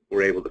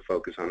we're able to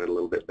focus on it a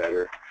little bit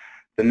better.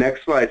 The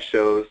next slide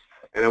shows,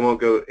 and I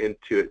won't go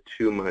into it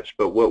too much,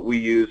 but what we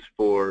use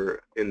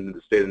for, in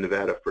the state of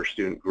Nevada, for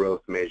student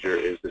growth measure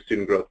is the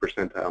student growth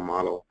percentile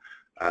model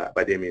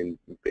by Damien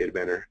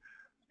Beta-Benner.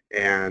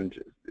 And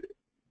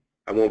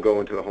I won't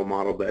go into the whole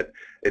model, but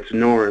it's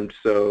normed,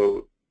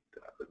 so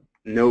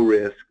no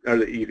risk, or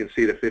you can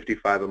see the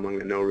 55 among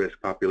the no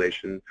risk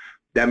population.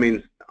 That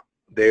means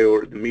they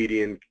were the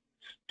median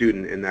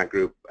student in that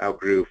group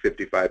outgrew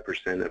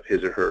 55% of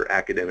his or her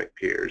academic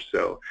peers.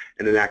 So,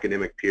 and an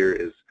academic peer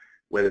is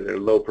whether they're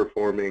low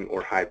performing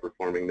or high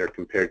performing, they're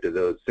compared to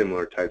those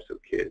similar types of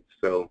kids.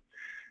 So,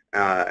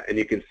 and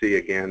you can see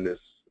again this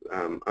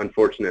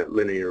unfortunate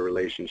linear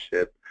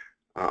relationship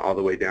all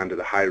the way down to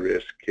the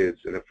high-risk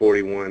kids, and a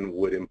 41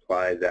 would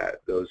imply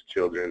that those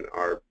children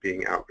are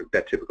being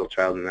that typical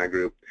child in that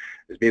group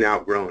is being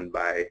outgrown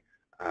by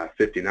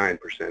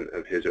 59%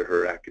 of his or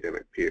her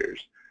academic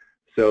peers.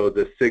 So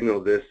the signal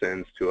this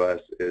sends to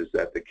us is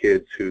that the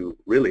kids who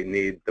really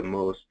need the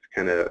most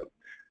kind of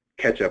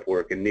catch-up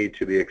work and need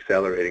to be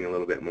accelerating a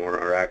little bit more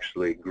are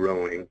actually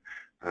growing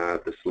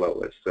the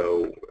slowest.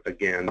 So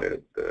again,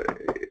 the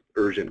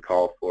urgent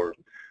call for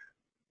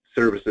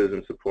services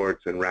and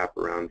supports and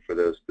wraparound for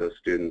those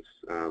students,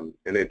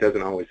 and it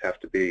doesn't always have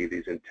to be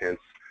these intense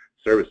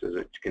services.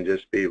 It can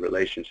just be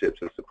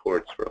relationships and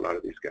supports for a lot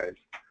of these guys.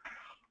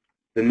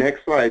 The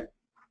next slide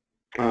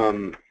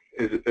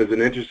is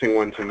an interesting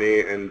one to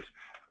me, and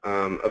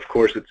of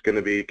course it's going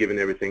to be, given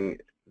everything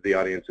the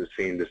audience has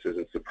seen, this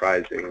isn't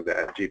surprising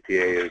that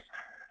GPA is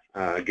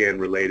again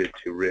related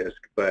to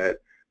risk,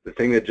 but the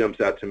thing that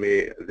jumps out to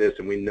me,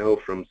 and we know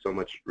from so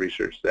much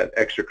research that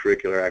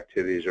extracurricular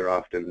activities are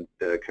often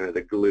the kind of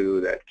the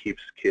glue that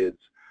keeps kids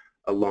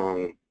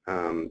along,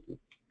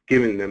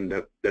 giving them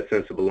that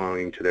sense of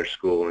belonging to their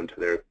school and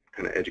to their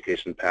kind of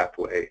education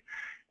pathway.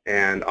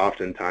 And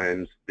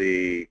oftentimes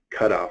the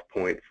cutoff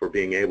point for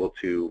being able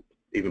to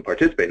even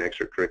participate in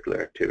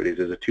extracurricular activities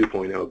is a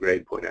 2.0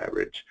 grade point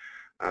average.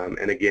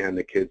 And again,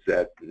 the kids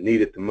that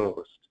need it the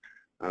most,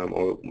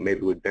 or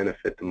maybe would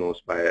benefit the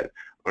most by it,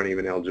 aren't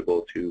even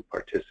eligible to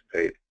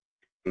participate.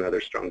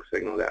 Another strong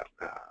signal that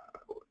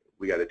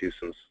we got to do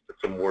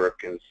some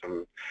work and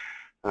some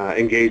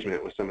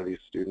engagement with some of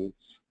these students.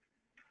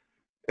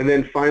 And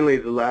then finally,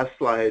 the last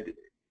slide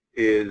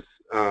is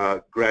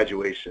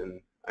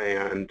graduation.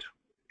 And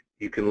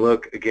you can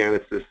look, again,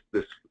 it's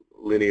this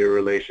linear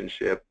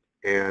relationship.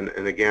 And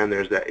again,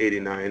 there's that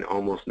 89,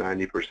 almost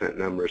 90%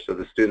 number. So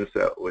the students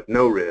that with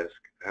no risk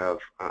have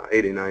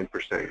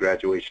 89%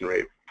 graduation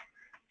rate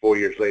 4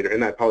 years later.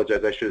 And I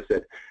apologize, I should have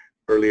said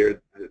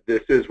earlier,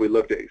 we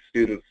looked at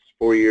students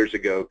 4 years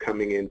ago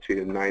coming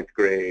into 9th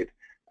grade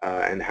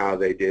and how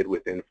they did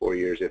within 4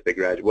 years, if they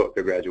what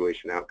their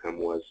graduation outcome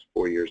was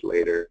 4 years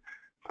later.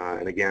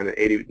 And again, an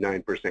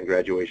 89%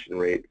 graduation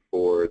rate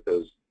for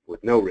those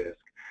with no risk.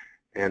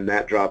 And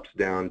that drops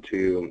down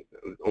to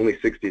only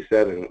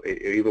 67,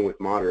 even with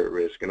moderate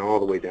risk, and all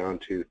the way down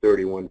to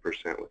 31%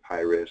 with high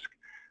risk.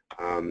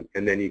 And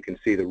then you can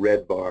see the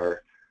red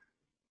bar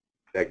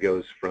that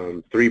goes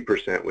from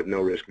 3% with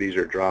no risk. These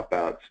are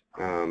dropouts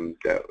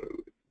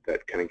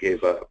that kind of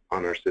gave up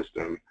on our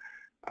system,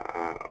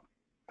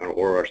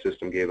 or our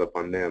system gave up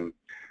on them,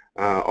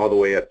 all the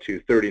way up to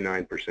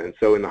 39%.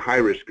 So in the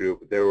high-risk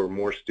group, there were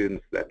more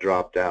students that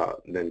dropped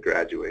out than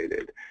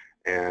graduated,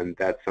 and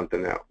that's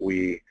something that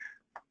we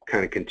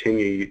kind of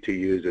continue to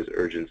use as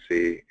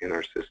urgency in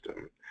our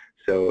system.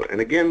 So, and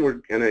again,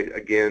 we're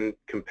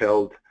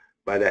compelled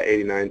by that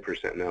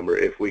 89% number.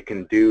 If we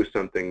can do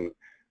something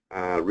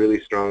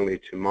really strongly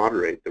to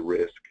moderate the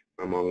risk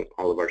among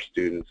all of our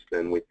students,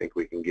 then we think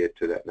we can get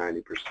to that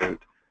 90%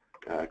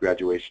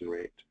 graduation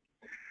rate.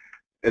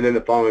 And then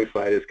the following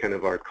slide is kind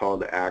of our call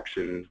to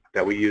action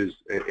that we use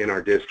in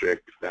our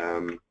district.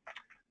 31%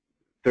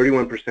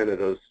 of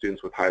those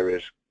students with high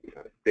risk,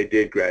 they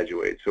did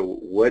graduate. So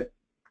what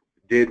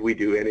did we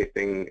do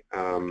anything,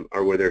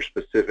 or were there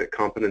specific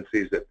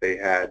competencies that they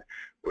had?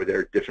 Were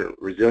there different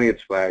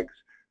resilience flags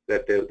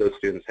that those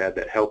students had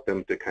that helped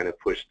them to kind of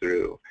push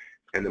through?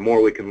 And the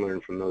more we can learn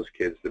from those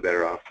kids, the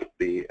better off we'll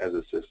be as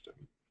a system.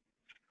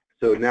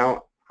 So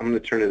now I'm going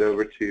to turn it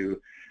over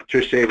to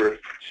Trish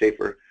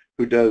Schaefer,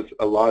 who does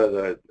a lot of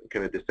the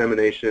kind of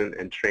dissemination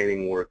and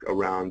training work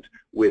around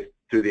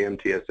through the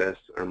MTSS,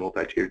 our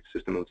multi-tiered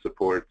system of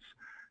supports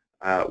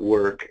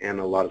work, and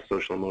a lot of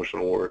social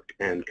emotional work,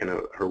 and kind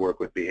of her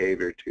work with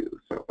behavior too.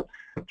 So,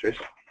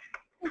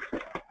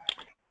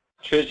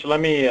 Trish, let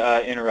me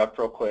interrupt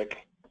real quick.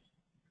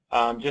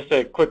 Just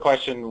a quick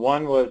question.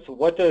 One was,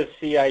 what does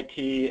CIT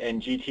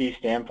and GT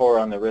stand for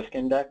on the risk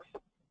index?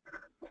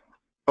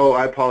 Oh,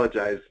 I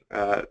apologize.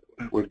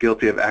 We're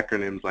guilty of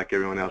acronyms like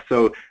everyone else.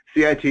 So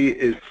CIT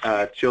is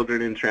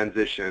children in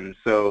transition.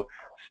 So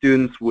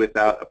students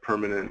without a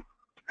permanent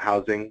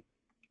housing,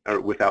 or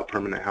without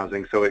permanent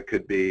housing. So it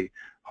could be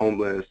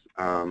homeless,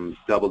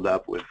 doubled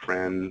up with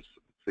friends,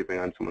 sleeping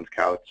on someone's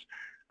couch,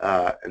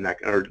 and that,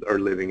 or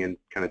living in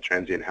kind of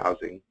transient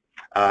housing.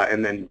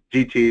 And then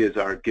GT is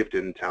our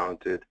gifted and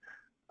talented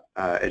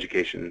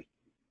education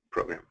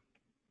program.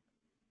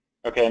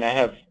 Okay, and I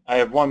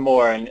have one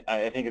more, and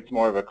I think it's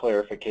more of a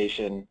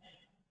clarification.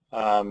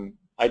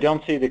 I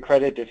don't see the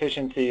credit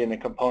deficiency in the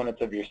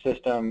components of your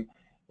system.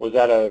 Was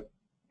that a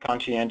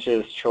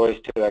conscientious choice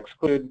to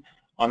exclude?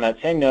 On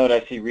that same note,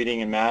 I see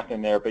reading and math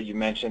in there, but you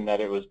mentioned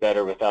that it was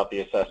better without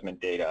the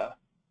assessment data.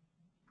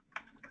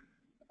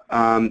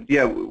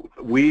 Yeah,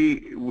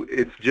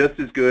 it's just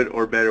as good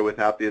or better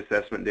without the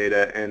assessment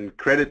data, and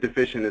credit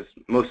deficient is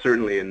most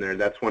certainly in there.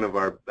 That's one of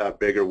our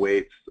bigger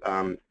weights.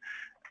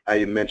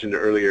 I mentioned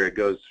earlier, it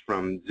goes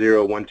from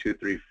 0, 1, 2,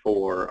 3,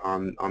 4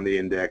 on the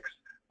index,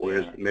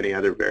 whereas many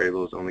other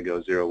variables only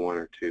go 0, 1,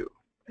 or 2.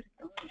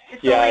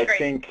 It's yeah, I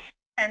think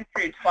 10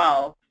 through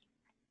 12.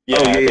 Yeah,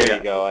 oh, yeah, there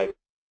you go.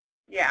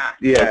 Yeah.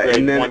 Yeah,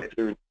 and then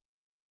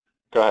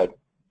go ahead.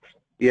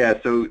 Yeah,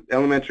 so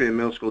elementary and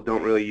middle school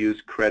don't really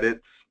use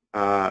credits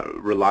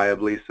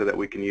reliably so that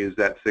we can use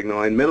that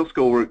signal. In middle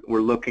school,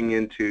 we're looking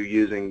into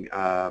using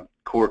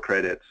core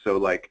credits, so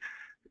like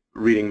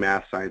reading,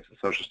 math, science, and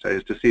social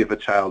studies, to see if a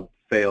child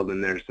failed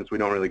in there, since we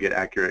don't really get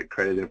accurate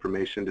credit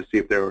information, to see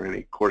if there were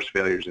any course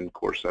failures in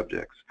core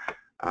subjects.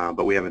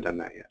 But we haven't done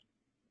that yet.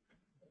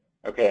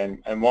 Okay,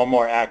 and one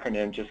more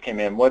acronym just came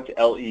in. What's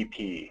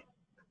LEP?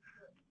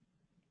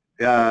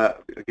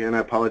 Again, I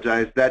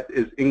apologize. That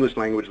is English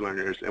language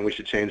learners, and we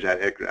should change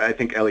that. I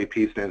think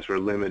LEP stands for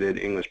Limited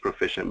English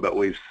Proficient, but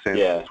we've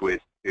since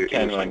switched to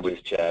English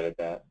language. Just chatted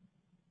that.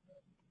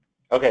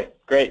 Okay,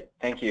 great.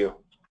 Thank you.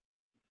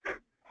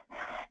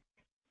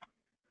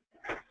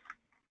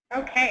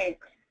 Okay,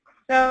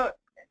 so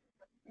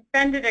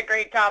Ben did a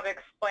great job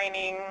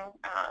explaining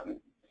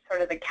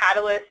sort of the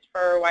catalyst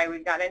for why we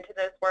got into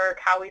this work,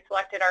 how we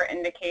selected our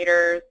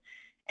indicators,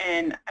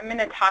 and I'm going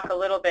to talk a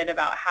little bit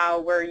about how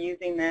we're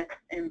using this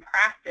in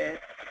practice.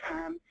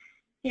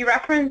 He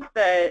referenced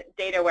the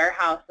data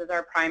warehouse as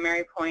our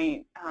primary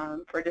point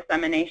for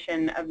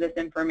dissemination of this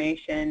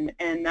information,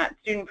 and that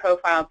student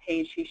profile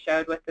page he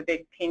showed with the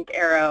big pink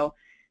arrow,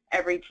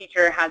 every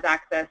teacher has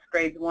access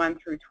grades 1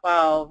 through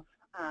 12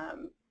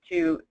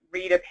 to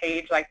read a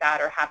page like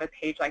that or have a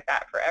page like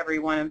that for every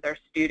one of their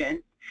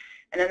students.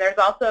 And then there's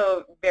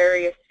also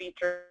various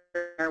features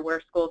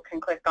where schools can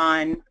click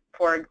on,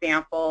 for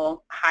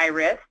example, high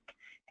risk,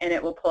 and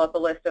it will pull up a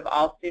list of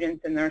all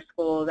students in their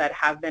school that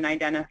have been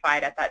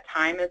identified at that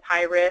time as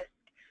high risk.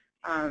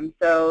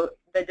 So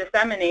the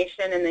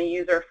dissemination and the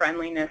user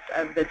friendliness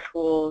of the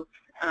tools,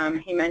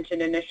 he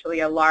mentioned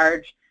initially a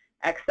large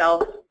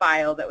Excel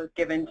file that was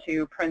given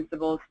to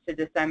principals to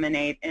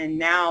disseminate, and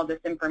now this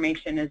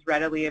information is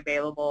readily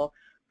available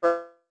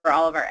for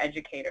all of our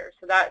educators.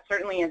 So that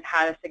certainly has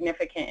had a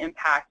significant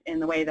impact in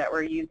the way that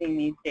we're using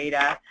these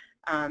data,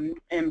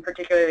 and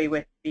particularly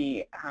with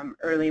the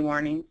early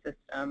warning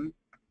system.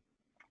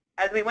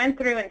 As we went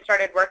through and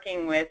started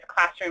working with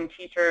classroom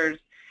teachers,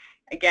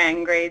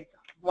 again, grades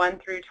 1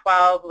 through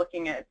 12,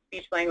 looking at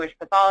speech language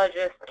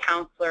pathologists,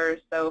 counselors,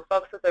 so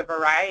folks with a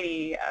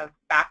variety of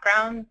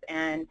backgrounds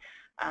and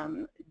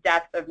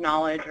depth of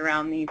knowledge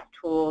around these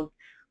tools,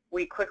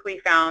 we quickly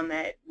found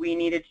that we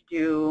needed to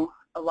do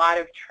a lot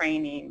of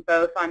training,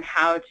 both on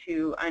how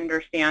to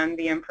understand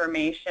the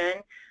information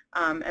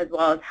as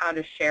well as how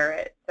to share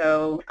it.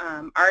 So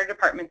our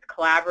departments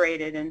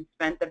collaborated and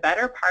spent the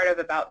better part of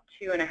about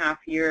 2.5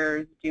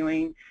 years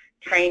doing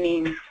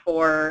training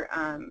for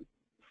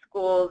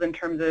schools in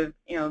terms of,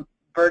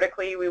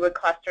 vertically we would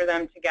cluster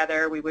them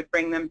together, we would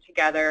bring them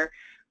together.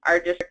 Our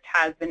district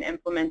has been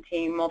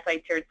implementing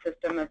multi-tiered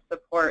system of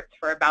supports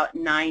for about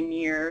 9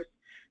 years.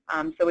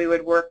 So we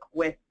would work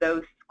with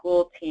those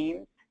school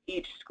teams.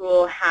 Each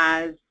school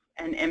has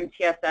an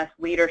MTSS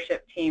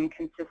leadership team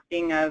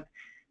consisting of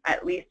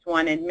at least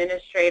one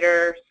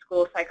administrator,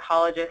 school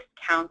psychologist,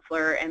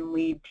 counselor, and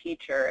lead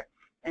teacher.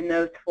 And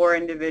those 4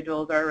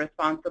 individuals are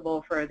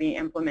responsible for the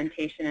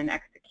implementation and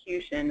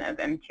execution of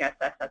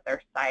MTSS at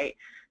their site.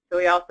 So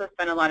we also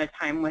spend a lot of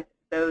time with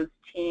those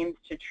teams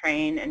to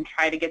train and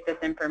try to get this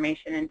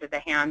information into the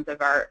hands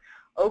of our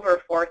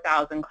over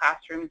 4,000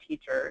 classroom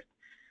teachers.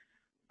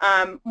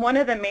 One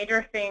of the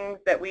major things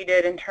that we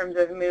did in terms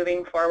of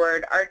moving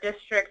forward, our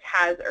district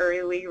has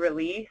early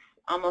release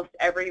almost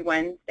every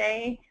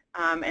Wednesday,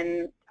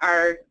 and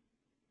our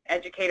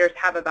educators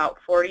have about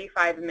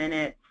 45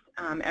 minutes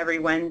every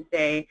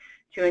Wednesday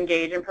to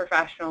engage in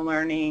professional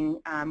learning,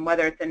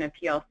 whether it's in a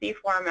PLC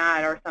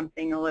format or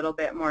something a little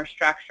bit more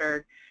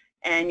structured.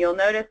 And you'll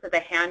notice that the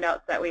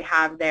handouts that we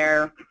have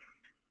there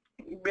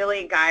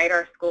really guide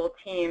our school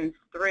teams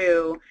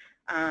through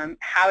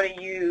how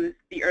to use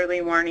the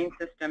early warning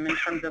system in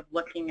terms of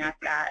looking at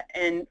that.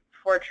 And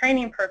for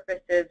training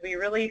purposes, we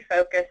really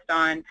focused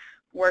on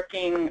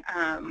working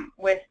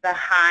with the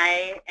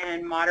high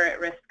and moderate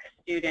risk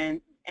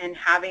students and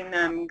having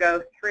them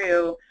go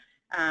through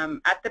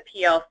at the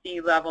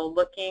PLC level,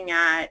 looking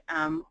at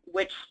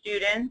which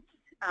students,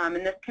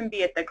 and this can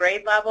be at the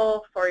grade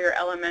level for your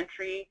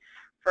elementary.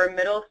 For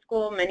middle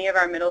school, many of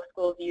our middle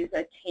schools use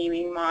a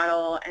teaming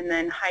model, and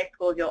then high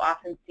schools, you'll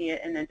often see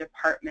it in a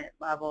department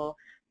level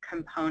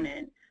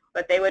component.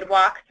 But they would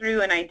walk through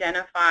and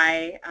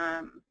identify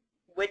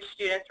which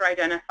students were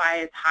identified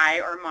as high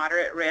or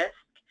moderate risk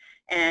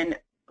and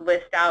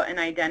list out and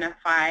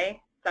identify.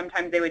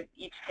 Sometimes they would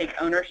each take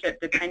ownership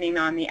depending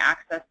on the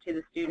access to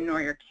the student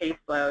or your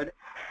caseload.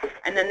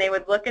 And then they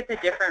would look at the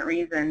different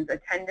reasons.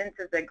 Attendance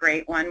is a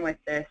great one with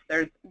this.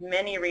 There's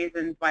many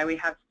reasons why we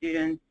have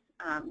students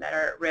that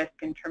are at risk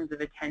in terms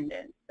of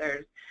attendance.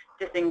 There's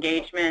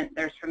disengagement,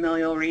 there's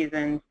familial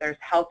reasons, there's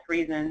health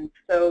reasons.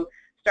 So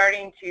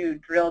starting to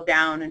drill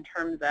down in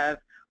terms of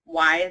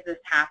why is this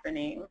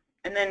happening.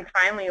 And then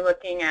finally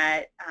looking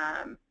at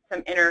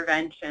some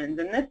interventions.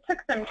 And this took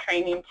some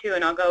training too,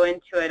 and I'll go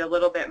into it a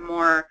little bit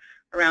more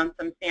around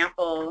some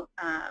sample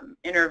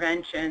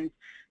interventions,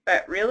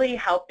 but really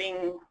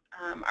helping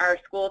our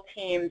school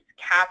teams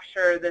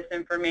capture this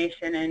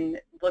information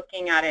and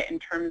looking at it in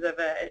terms of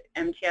a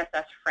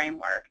MTSS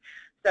framework.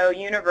 So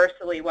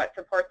universally, what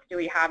supports do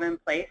we have in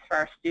place for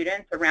our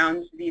students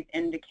around these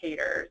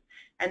indicators?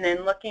 And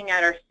then looking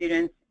at our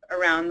students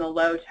around the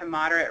low to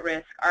moderate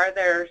risk, are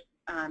there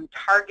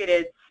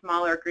targeted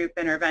smaller group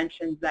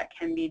interventions that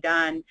can be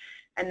done?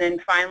 And then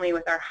finally,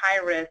 with our high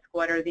risk,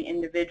 what are the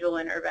individual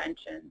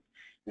interventions?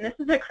 And this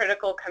is a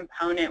critical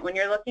component. When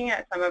you're looking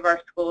at some of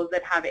our schools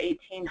that have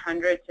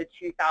 1,800 to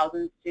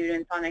 2,000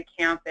 students on a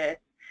campus,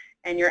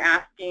 and you're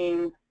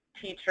asking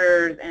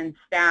teachers and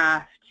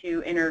staff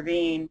to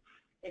intervene,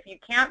 if you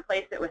can't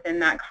place it within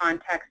that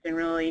context and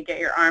really get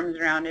your arms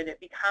around it, it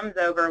becomes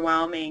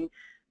overwhelming.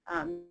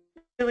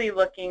 Really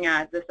looking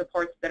at the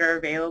supports that are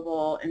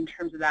available in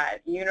terms of that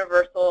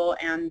universal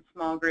and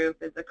small group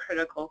is a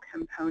critical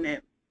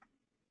component.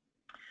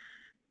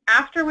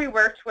 After we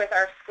worked with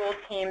our school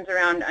teams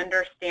around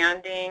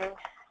understanding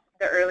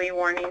the early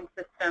warning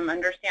system,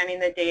 understanding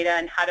the data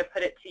and how to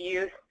put it to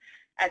use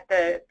at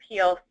the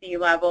PLC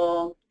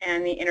level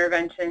and the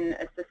intervention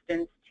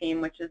assistance team,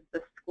 which is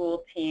the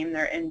school team,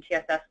 their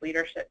MTSS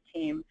leadership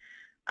team,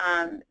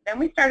 then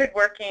we started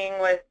working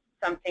with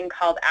something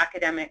called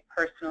academic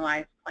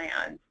personalized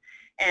plans.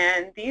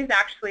 And these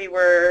actually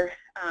were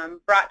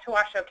brought to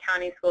Washoe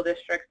County School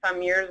District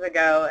some years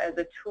ago as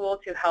a tool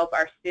to help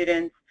our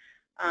students.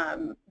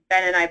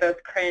 Ben and I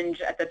both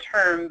cringe at the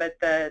term, but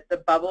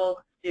the bubble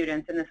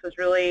students, and this was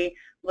really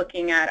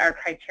looking at our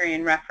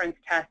criterion reference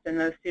test and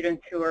those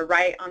students who were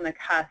right on the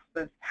cusp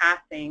of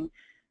passing.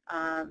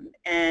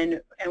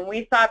 And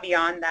we saw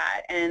beyond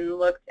that and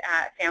looked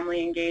at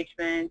family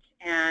engagement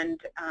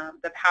and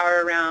the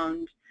power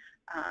around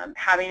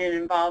having an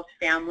involved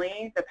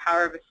family, the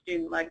power of a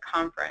student-led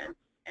conference.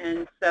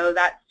 And so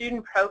that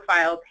student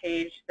profile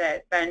page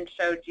that Ben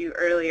showed you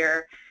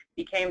earlier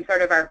became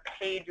sort of our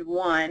page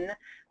one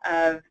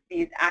of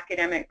these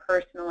academic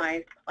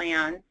personalized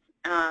plans.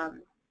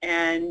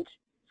 And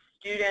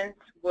students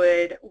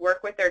would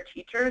work with their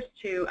teachers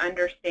to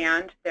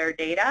understand their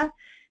data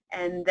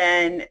and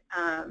then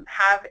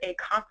have a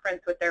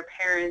conference with their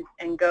parents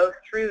and go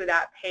through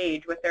that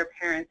page with their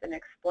parents and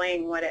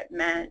explain what it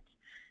meant.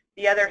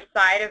 The other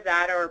side of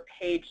that, or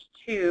page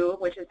two,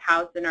 which is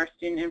housed in our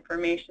student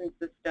information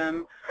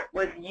system,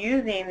 was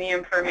using the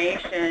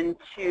information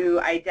to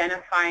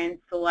identify and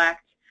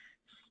select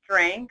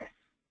strengths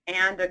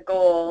and a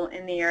goal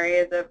in the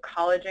areas of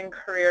college and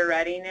career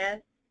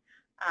readiness,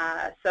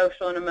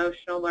 social and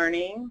emotional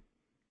learning,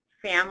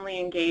 family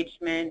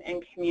engagement,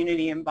 and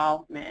community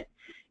involvement.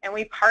 And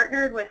we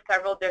partnered with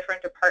several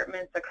different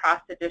departments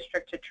across the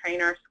district to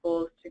train our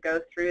schools to go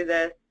through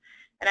this.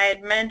 And I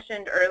had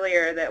mentioned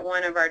earlier that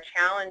one of our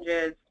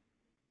challenges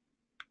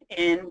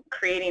in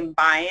creating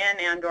buy-in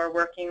and or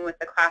working with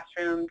the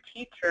classroom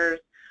teachers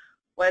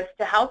was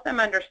to help them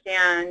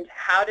understand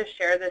how to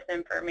share this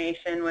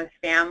information with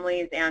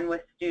families and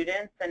with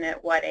students and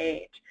at what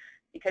age.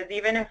 Because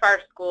even if our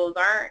schools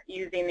aren't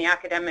using the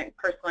academic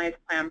personalized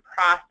plan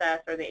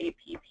process or the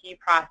APP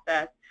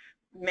process,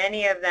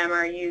 many of them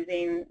are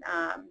using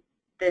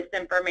this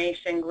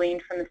information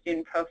gleaned from the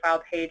student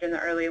profile page and the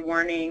early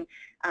warning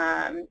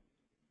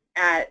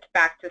at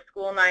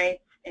back-to-school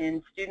nights,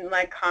 in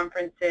student-led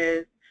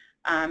conferences,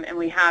 and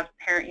we have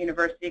parent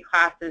university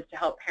classes to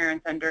help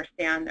parents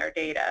understand their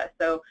data.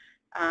 So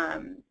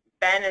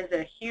Ben is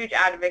a huge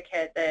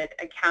advocate that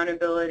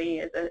accountability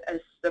is a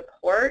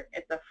support,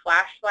 it's a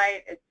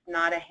flashlight, it's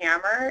not a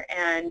hammer,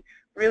 and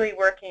really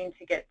working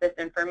to get this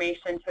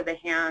information to the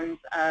hands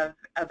of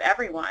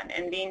everyone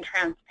and being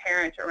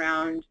transparent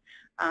around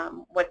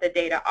what the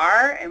data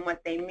are and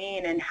what they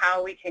mean and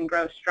how we can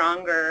grow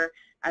stronger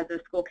as a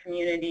school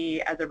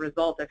community as a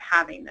result of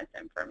having this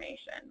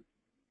information.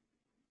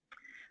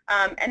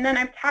 And then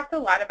I've talked a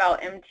lot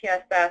about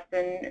MTSS,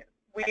 and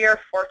we are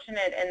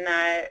fortunate in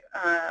that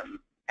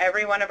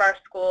every one of our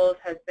schools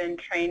has been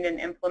trained and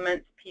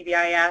implements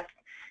PBIS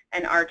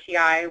and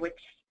RTI, which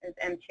is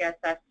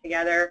MTSS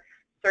together.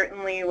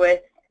 Certainly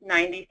with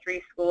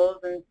 93 schools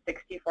and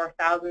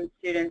 64,000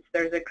 students,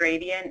 there's a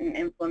gradient in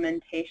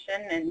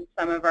implementation, and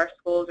some of our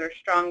schools are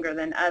stronger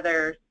than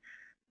others.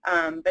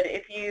 But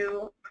if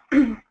you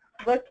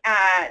look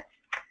at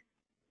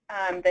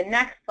the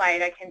next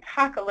slide, I can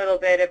talk a little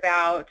bit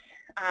about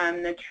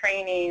the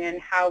training and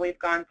how we've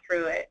gone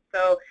through it.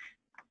 So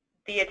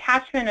the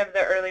attachment of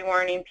the early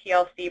warning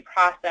PLC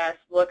process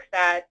looks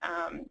at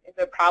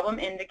the problem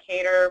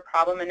indicator,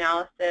 problem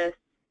analysis,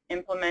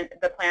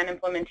 the plan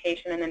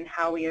implementation, and then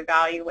how we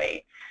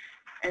evaluate.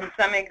 And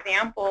some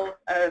examples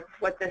of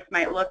what this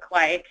might look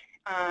like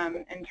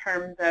in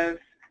terms of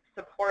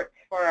supports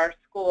for our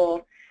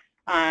school.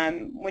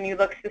 When you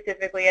look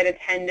specifically at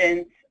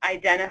attendance,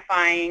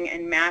 identifying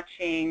and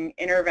matching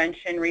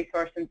intervention,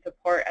 resource, and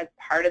support as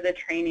part of the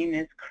training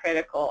is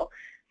critical.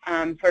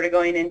 Sort of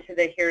going into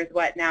the here's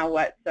what, now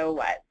what, so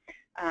what.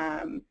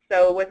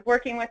 So with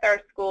working with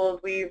our schools,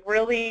 we've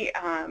really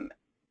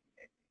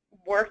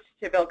worked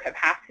to build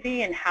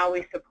capacity in how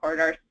we support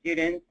our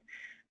students.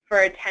 For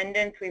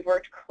attendance, we've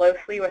worked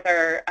closely with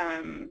our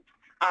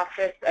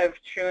Office of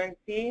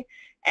Truancy,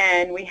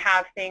 and we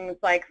have things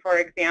like, for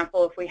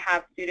example, if we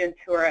have students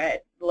who are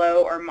at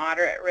low or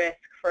moderate risk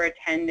for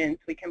attendance,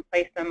 we can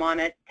place them on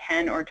a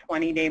 10 or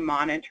 20-day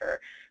monitor,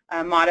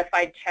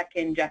 modified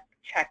check-in,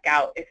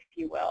 check-out, if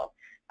you will.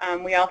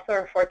 We also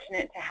are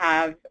fortunate to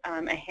have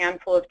a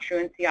handful of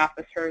truancy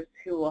officers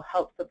who will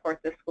help support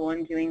the school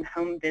in doing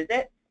home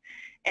visits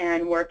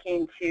and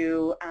working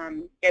to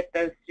get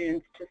those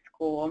students to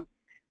school.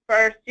 For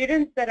our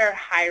students that are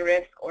high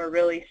risk or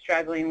really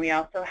struggling, we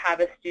also have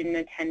a student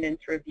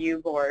attendance review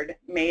board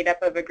made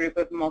up of a group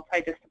of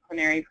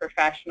multidisciplinary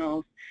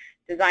professionals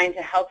designed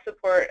to help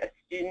support a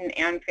student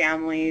and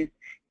families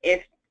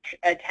if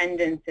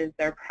attendance is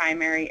their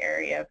primary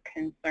area of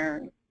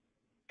concern.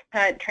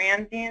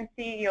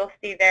 Transiency, you'll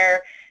see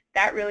there,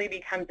 that really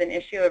becomes an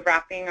issue of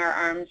wrapping our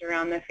arms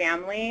around the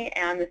family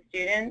and the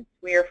students.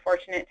 We are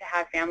fortunate to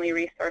have family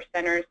resource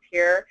centers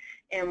here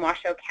in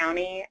Washoe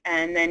County,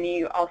 and then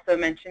you also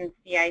mentioned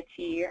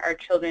CIT, our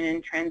Children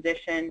in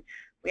Transition.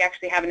 We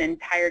actually have an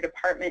entire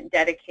department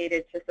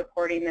dedicated to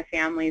supporting the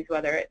families,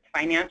 whether it's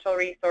financial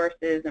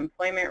resources,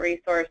 employment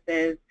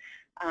resources,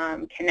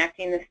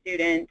 connecting the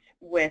student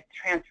with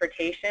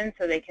transportation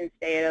so they can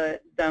stay at a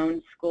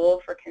zone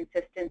school for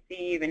consistency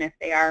even if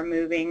they are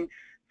moving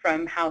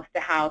from house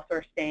to house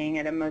or staying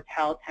at a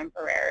motel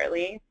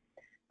temporarily.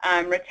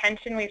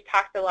 Retention we've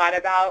talked a lot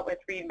about with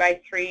Read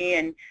by 3,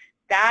 and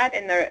that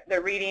and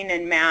the reading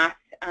and math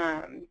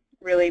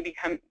really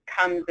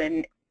becomes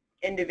an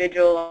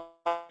individual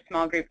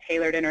small group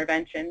tailored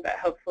intervention, but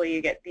hopefully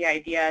you get the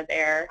idea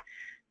there.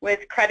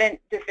 With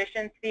credit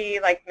deficiency,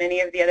 like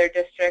many of the other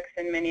districts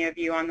and many of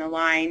you on the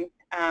line,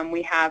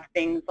 we have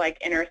things like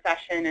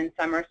intercession and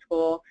summer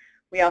school.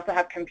 We also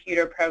have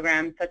computer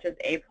programs such as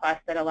A+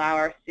 that allow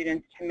our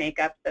students to make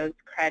up those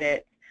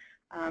credits.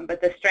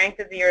 But the strength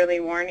of the early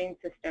warning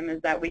system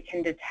is that we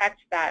can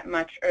detect that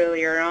much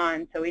earlier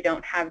on, so we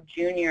don't have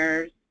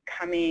juniors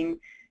coming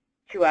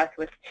to us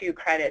with 2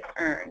 credits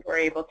earned. We're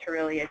able to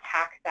really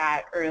attack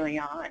that early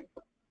on.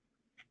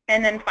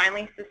 And then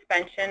finally,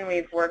 suspension.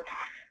 We've worked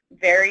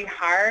very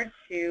hard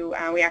to,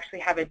 we actually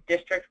have a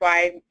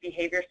district-wide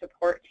behavior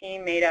support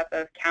team made up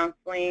of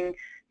counseling,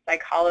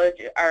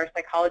 psychology, our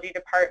psychology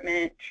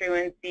department,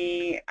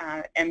 truancy,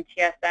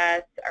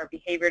 MTSS, our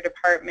behavior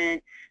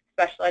department,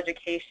 special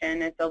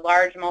education. It's a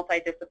large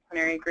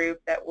multidisciplinary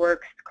group that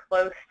works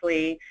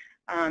closely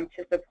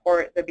to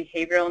support the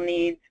behavioral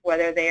needs,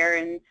 whether they are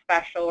in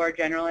special or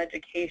general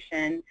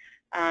education.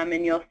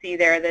 And you'll see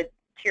there that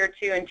Tier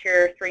 2 and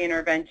Tier 3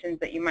 interventions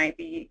that you might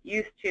be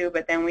used to,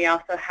 but then we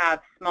also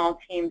have small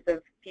teams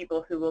of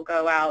people who will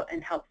go out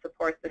and help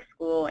support the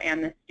school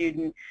and the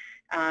student,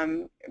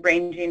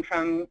 ranging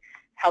from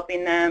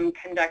helping them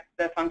conduct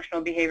the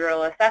functional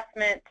behavioral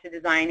assessment to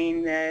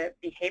designing the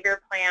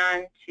behavior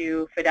plan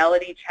to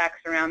fidelity checks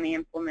around the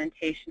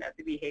implementation of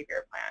the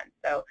behavior plan.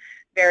 So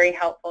very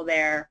helpful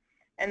there.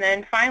 And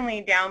then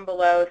finally, down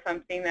below,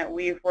 something that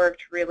we've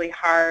worked really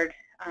hard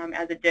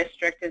as a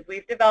district is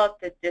we've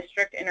developed a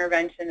district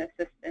intervention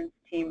assistance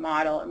team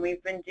model, and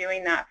we've been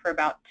doing that for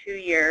about 2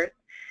 years.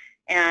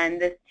 And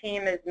this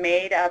team is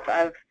made up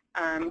of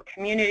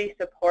community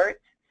support,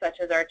 such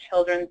as our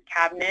children's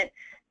cabinet.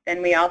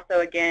 Then we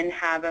also, again,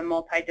 have a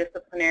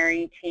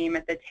multidisciplinary team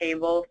at the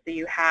table. So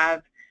you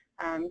have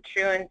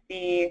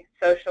truancy,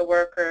 social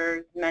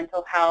workers,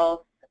 mental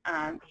health,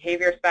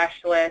 behavior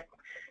specialists.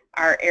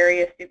 Our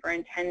area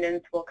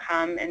superintendents will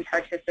come and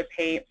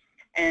participate.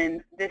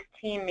 And this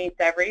team meets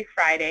every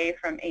Friday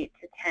from 8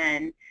 to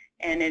 10.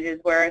 And it is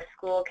where a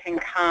school can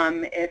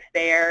come if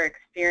they are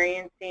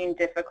experiencing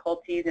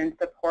difficulties in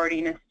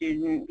supporting a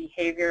student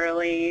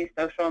behaviorally,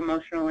 social,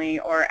 emotionally,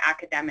 or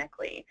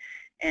academically.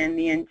 And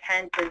the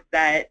intent is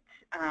that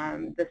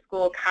the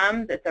school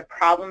comes, it's a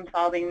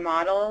problem-solving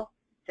model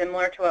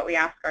similar to what we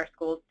ask our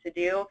schools to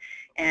do,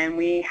 and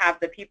we have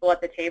the people at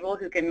the table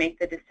who can make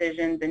the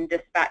decisions and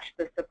dispatch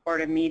the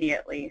support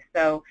immediately.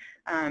 So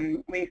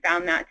we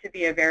found that to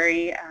be a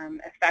very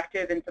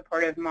effective and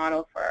supportive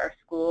model for our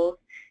schools,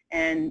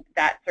 and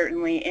that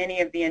certainly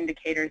any of the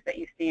indicators that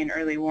you see in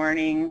early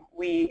warning,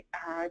 we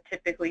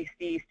typically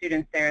see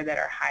students there that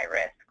are high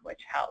risk,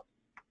 which helps.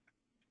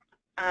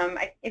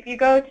 If you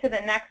go to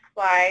the next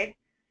slide,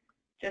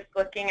 just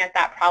looking at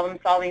that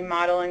problem-solving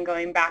model and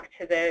going back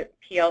to the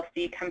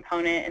PLC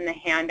component in the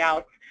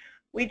handouts,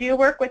 we do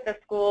work with the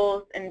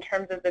schools in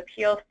terms of the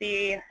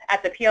PLC,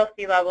 at the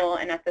PLC level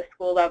and at the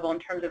school level in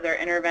terms of their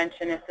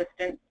intervention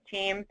assistance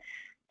team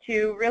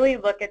to really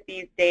look at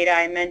these data.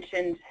 I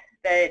mentioned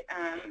that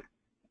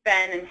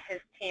Ben and his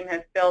team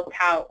have built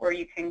out where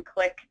you can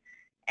click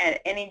at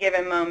any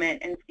given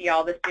moment and see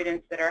all the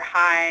students that are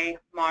high,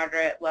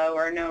 moderate, low,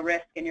 or no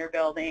risk in your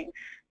building.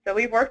 So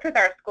we've worked with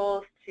our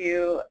schools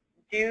to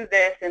do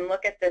this and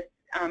look at this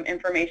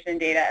information and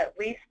data at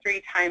least 3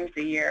 times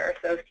a year,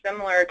 so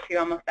similar to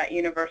almost that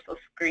universal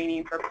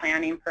screening for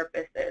planning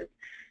purposes.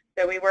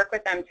 So we work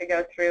with them to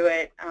go through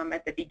it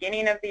at the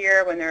beginning of the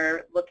year when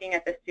they're looking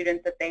at the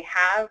students that they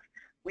have.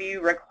 We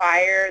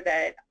require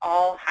that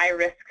all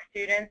high-risk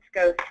students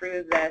go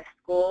through the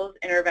school's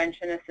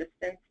intervention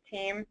assistance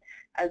team,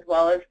 as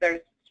well as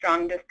there's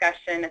strong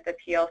discussion at the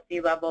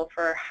PLC level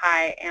for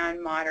high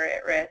and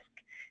moderate risk.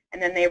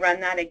 And then they run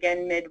that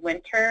again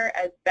midwinter.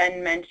 As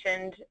Ben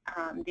mentioned,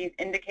 these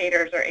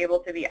indicators are able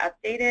to be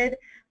updated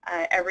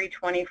every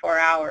 24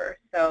 hours.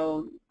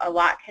 So a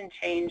lot can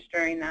change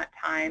during that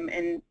time.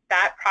 And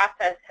that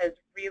process has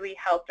really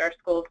helped our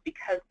schools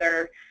because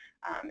there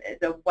is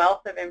a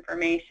wealth of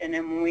information.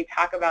 And when we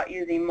talk about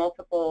using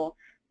multiple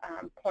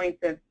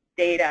points of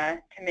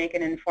data to make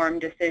an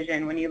informed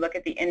decision, when you look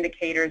at the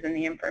indicators and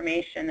the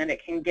information that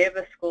it can give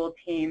a school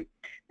team,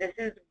 this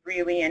has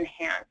really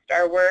enhanced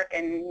our work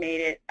and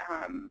made it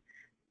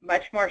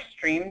much more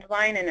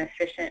streamlined and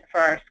efficient for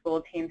our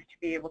school teams to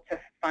be able to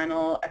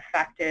funnel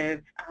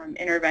effective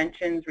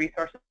interventions,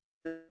 resources,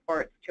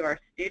 supports to our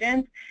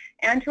students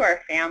and to our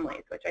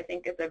families, which I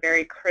think is a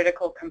very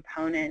critical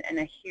component and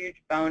a huge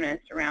bonus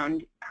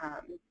around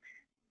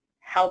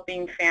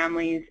helping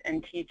families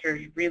and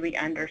teachers really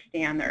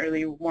understand the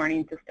early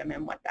warning system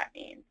and what that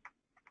means.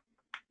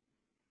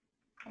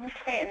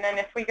 Okay, and then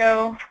if we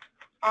go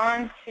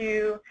on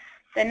to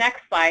the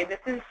next slide, this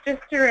is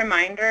just a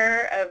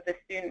reminder of the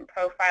student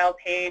profile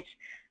page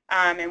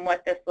and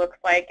what this looks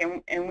like.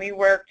 And we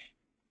worked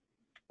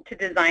to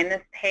design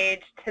this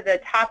page. To the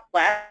top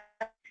left,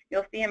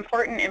 you'll see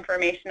important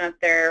information up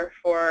there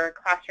for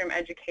classroom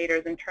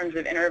educators in terms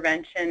of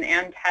intervention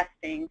and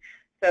testing.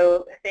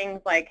 So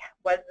things like,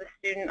 was the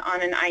student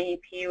on an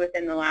IEP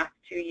within the last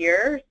 2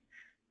 years?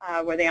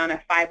 Were they on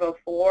a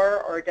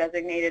 504 or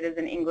designated as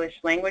an English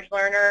language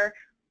learner?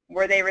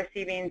 Were they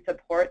receiving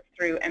supports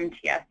through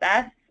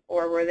MTSS,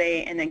 or were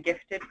they in a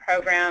gifted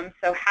program?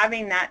 So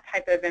having that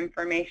type of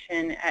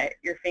information at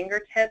your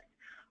fingertips,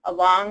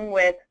 along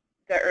with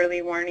the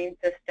early warning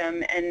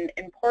system, and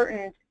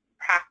important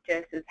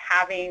practice is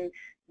having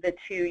the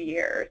 2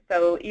 years.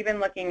 So even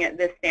looking at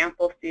this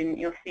sample student,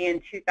 you'll see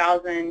in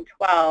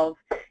 2012,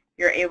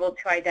 you're able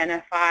to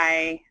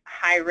identify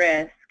high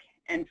risk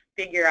and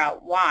figure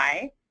out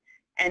why.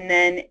 And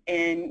then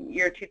in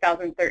year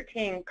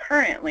 2013,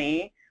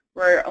 currently,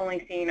 we're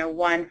only seeing a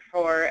 1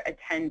 for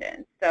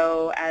attendance.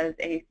 So as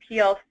a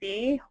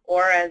PLC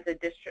or as a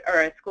district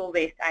or a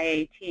school-based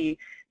IAT,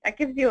 that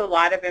gives you a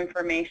lot of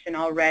information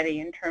already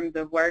in terms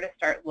of where to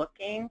start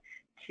looking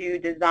to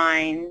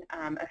design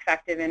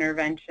effective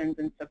interventions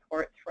and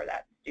supports for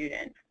that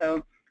student.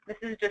 So this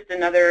is just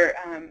another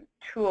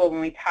tool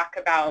when we talk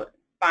about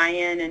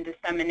buy-in and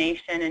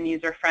dissemination and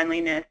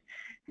user-friendliness.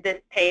 This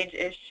page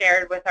is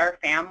shared with our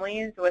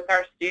families, with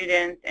our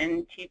students,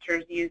 and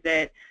teachers use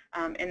it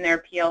in their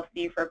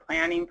PLC for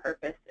planning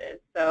purposes.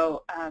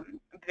 So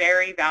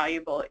very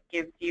valuable. It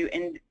gives you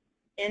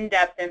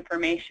in-depth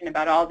information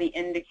about all the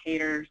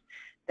indicators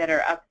that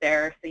are up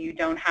there, so you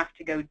don't have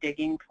to go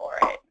digging for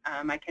it.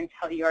 I can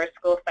tell you our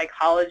school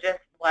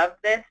psychologists love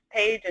this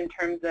page in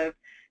terms of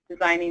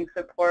designing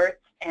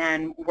supports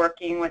and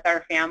working with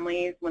our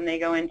families when they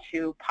go in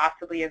to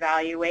possibly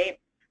evaluate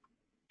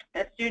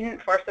a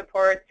student for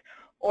supports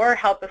or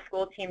help a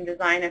school team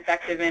design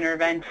effective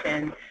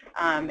intervention.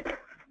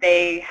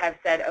 They have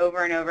said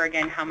over and over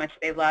again how much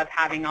they love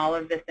having all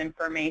of this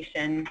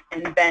information.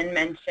 And Ben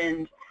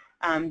mentioned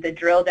the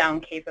drill down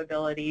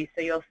capability.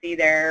 So you'll see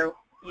there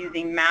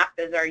using MAP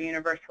as our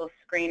universal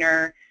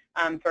screener,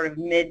 sort of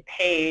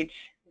mid-page,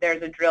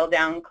 there's a drill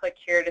down. Click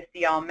here to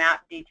see all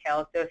MAP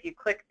details. So if you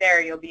click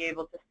there, you'll be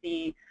able to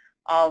see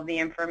all of the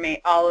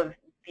information, all of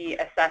the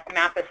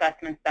MAP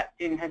assessments that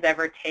student has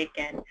ever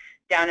taken.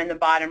 Down in the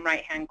bottom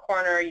right-hand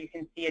corner, you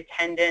can see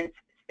attendance.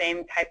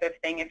 Same type of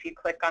thing. If you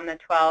click on the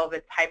 12,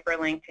 it's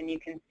hyperlinked, and you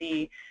can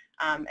see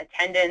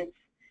attendance,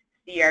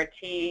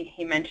 CRT.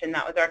 He mentioned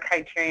that was our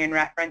criterion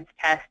reference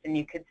test, and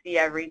you could see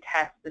every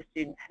test the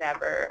student had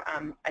ever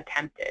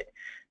attempted.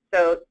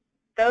 So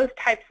those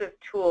types of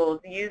tools,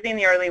 using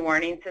the early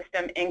warning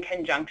system in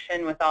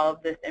conjunction with all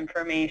of this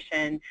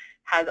information,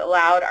 has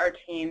allowed our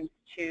teams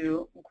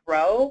to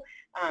grow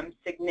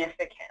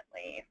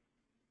significantly.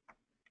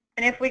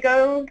 And if we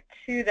go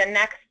to the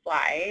next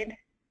slide,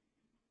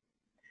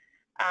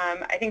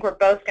 I think we're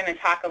both going to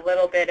talk a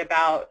little bit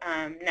about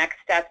next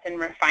steps and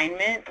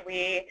refinement.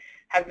 We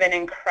have been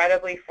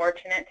incredibly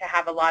fortunate to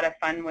have a lot of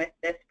fun with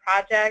this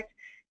project,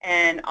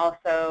 and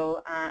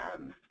also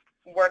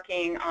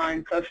working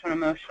on social and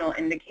emotional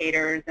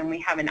indicators, and we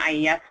have an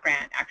IES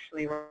grant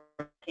actually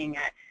working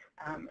at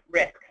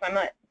risk. So I'm going to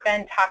let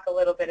Ben talk a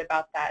little bit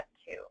about that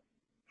too.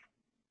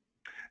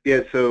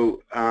 Yeah,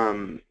 so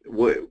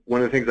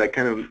one of the things I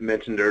kind of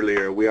mentioned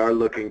earlier, we are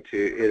looking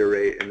to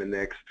iterate in the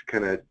next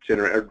kind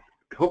of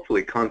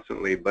hopefully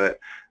constantly, but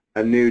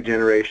a new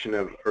generation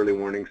of early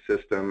warning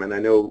system. And I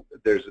know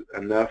there's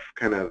enough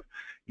kind of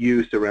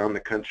use around the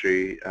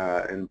country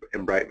and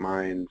bright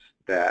minds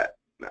that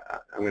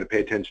I'm going to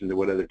pay attention to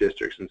what other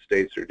districts and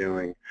states are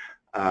doing.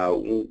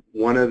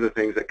 One of the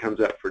things that comes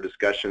up for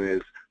discussion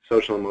is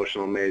social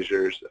emotional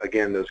measures.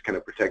 Again, those kind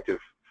of protective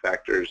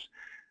factors.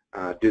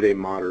 Do they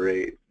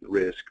moderate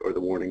risk or the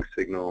warning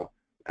signal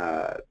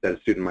that a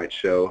student might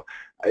show?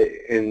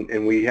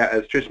 And we,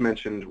 as Trish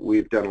mentioned,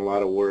 we've done a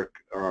lot of work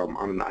on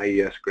an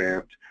IES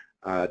grant.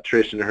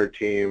 Trish and her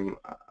team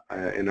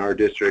in our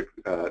district,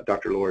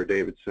 Dr. Laura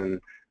Davidson,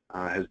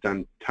 has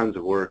done tons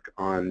of work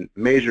on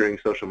measuring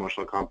social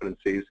emotional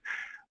competencies.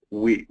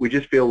 We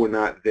just feel we're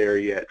not there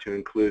yet to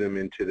include them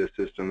into the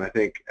system. I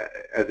think,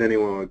 as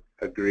anyone would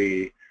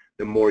agree,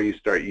 the more you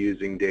start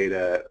using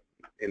data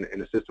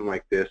in a system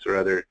like this or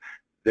other,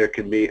 there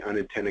can be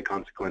unintended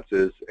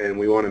consequences, and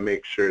we want to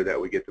make sure that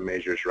we get the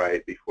measures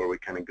right before we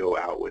kind of go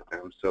out with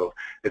them. So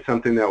it's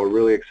something that we're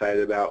really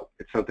excited about.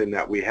 It's something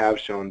that we have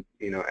shown,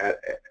 at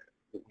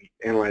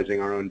analyzing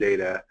our own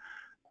data,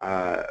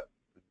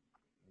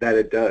 that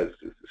it does.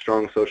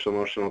 Strong social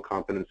emotional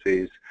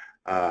competencies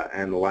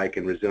and the like,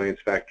 and resilience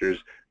factors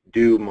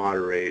do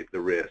moderate the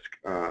risk,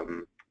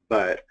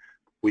 but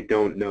we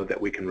don't know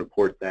that we can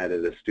report that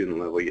at a student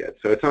level yet.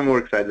 So it's something we're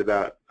excited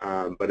about,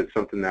 but it's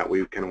something that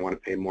we kind of want to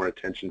pay more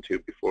attention to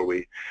before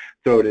we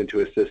throw it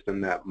into a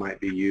system that might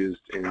be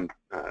used in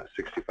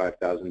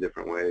 65,000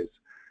 different ways.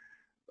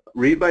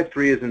 Read by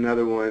 3 is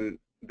another one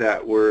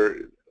that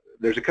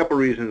there's a couple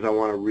reasons I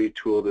want to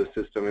retool the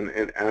system,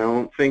 and I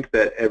don't think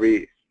that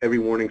every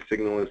warning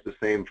signal is the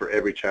same for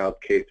every child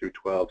K through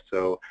 12.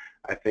 So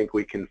I think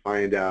we can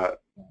find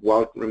out,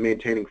 while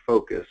maintaining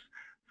focus,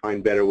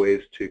 find better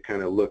ways to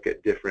kind of look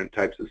at different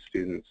types of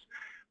students.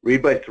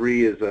 Read by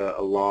 3 is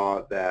a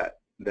law that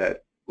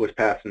was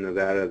passed in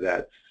Nevada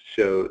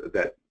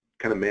that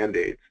kind of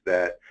mandates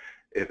that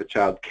if a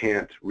child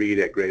can't read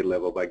at grade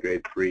level by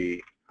grade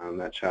 3,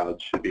 that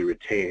child should be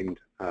retained.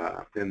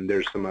 And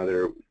there's some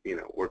other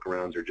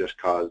workarounds or just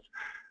cause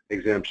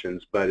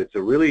exemptions, but it's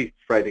a really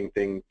frightening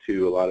thing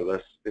to a lot of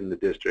us in the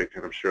district,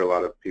 and I'm sure a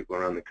lot of people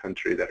around the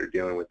country that are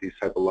dealing with these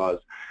type of laws.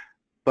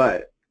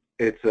 But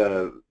it's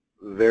a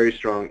very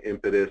strong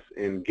impetus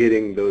in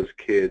getting those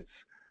kids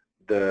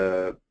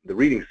the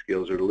reading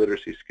skills or the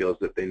literacy skills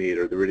that they need,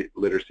 or the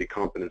literacy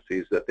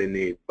competencies that they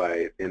need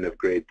by end of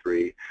grade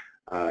 3.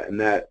 And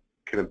that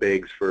kind of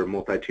begs for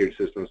multi-tiered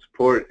system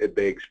support. It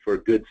begs for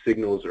good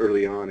signals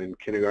early on in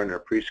kindergarten or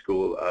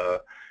preschool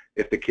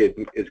if the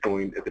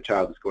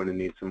child is going to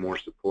need some more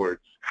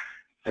supports.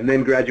 And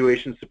then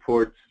graduation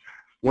supports.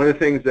 One of the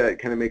things that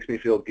kind of makes me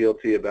feel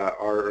guilty about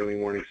our early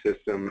warning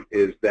system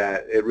is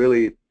that it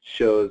really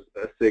shows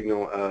a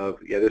signal of,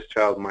 yeah, this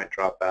child might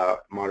drop out,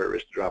 moderate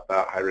risk to drop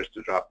out, high risk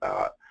to drop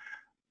out.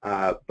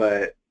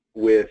 But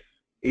with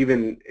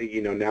even,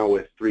 now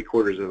with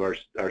 3/4 of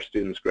our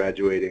students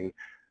graduating,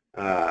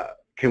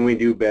 can we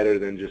do better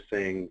than just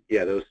saying,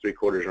 yeah, those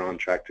 3/4 are on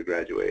track to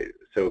graduate?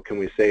 So can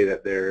we say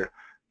that they're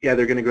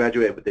going to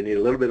graduate, but they need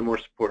a little bit more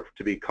support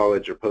to be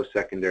college or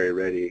post-secondary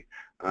ready,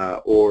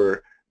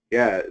 or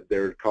yeah,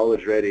 they're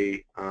college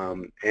ready,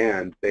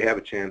 and they have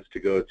a chance to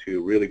go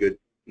to really good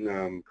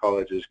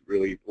colleges,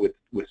 really with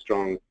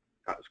strong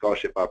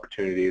scholarship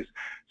opportunities.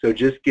 So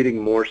just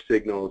getting more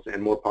signals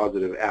and more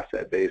positive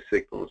asset-based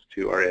signals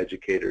to our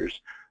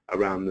educators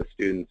around the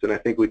students, and I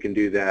think we can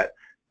do that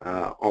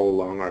all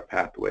along our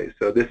pathway.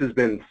 So this has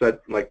been,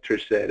 like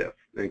Trish said, an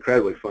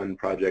incredibly fun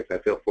project. I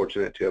feel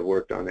fortunate to have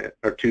worked on it,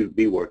 or to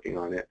be working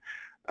on it,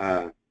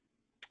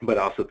 but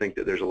I also think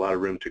that there's a lot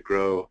of room to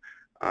grow.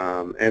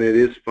 And it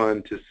is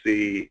fun to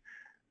see,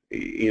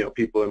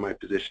 people in my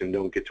position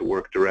don't get to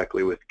work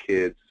directly with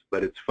kids,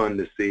 but it's fun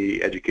to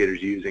see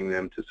educators using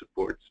them to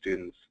support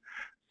students.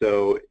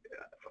 So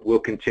we'll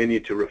continue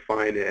to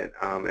refine it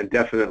and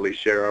definitely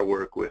share our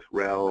work with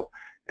REL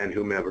and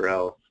whomever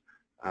else.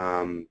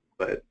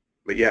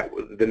 But yeah,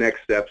 the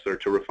next steps are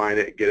to refine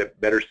it, get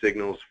better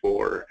signals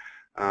for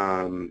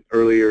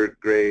earlier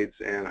grades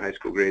and high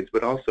school grades,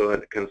 but also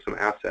kind of some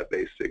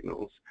asset-based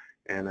signals.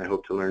 And I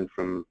hope to learn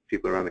from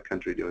people around the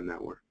country doing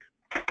that work.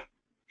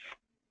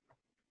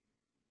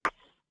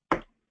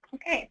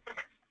 Okay.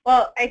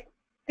 Well, I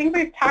think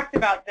we've talked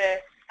about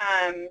this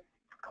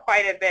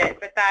quite a bit,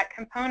 but that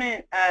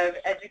component of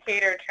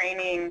educator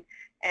training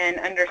and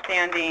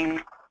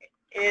understanding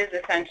is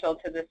essential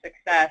to the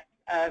success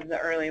of the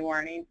early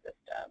warning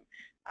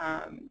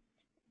system.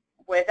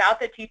 Without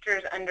the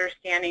teachers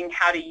understanding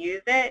how to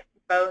use it,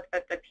 both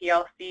at the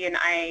PLC and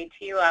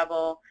IAT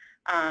level,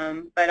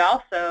 but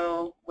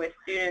also with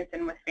students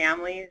and with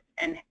families,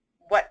 and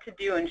what to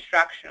do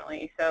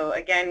instructionally. So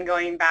again,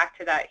 going back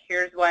to that,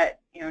 here's what,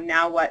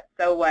 now what,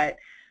 so what,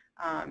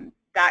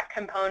 that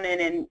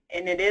component, and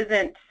it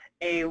isn't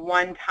a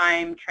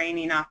one-time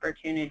training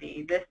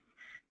opportunity. This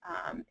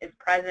is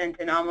present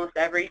in almost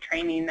every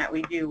training that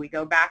we do. We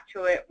go back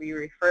to it, we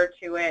refer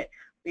to it,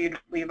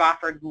 we've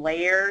offered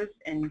layers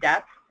and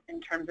depth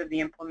in terms of the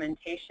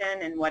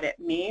implementation and what it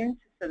means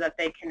so that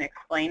they can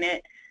explain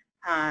it.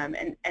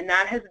 And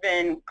that has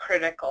been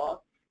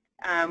critical.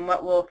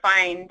 What we'll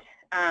find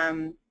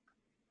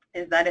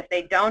is that if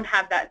they don't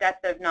have that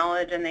depth of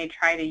knowledge and they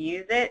try to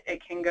use it,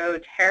 it can go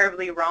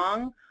terribly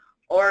wrong.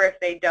 Or if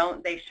they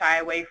don't, they shy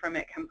away from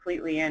it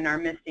completely and are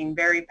missing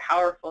very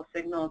powerful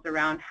signals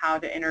around how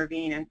to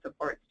intervene and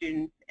support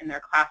students in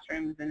their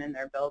classrooms and in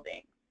their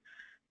buildings.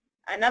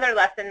 Another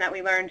lesson that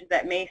we learned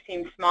that may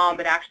seem small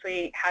but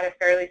actually had a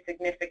fairly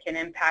significant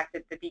impact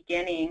at the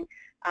beginning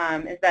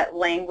is that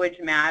language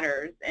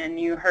matters. And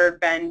you heard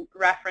Ben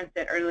reference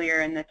it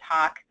earlier in the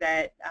talk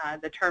that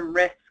the term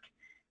risk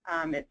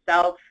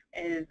itself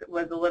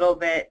was a little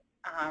bit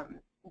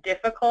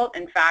difficult.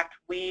 In fact,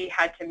 we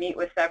had to meet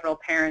with several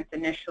parents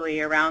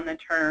initially around the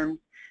terms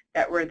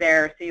that were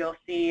there. So you'll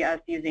see us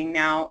using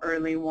now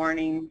early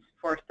warnings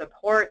for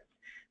supports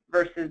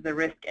versus the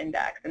risk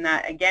index. And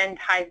that, again,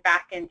 ties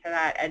back into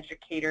that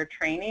educator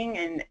training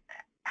and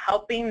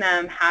helping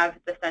them have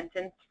the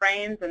sentence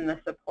frames and the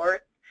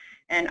supports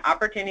and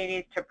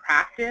opportunities to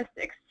practice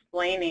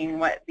explaining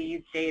what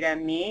these data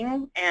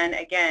mean. And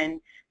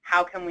again,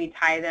 how can we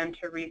tie them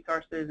to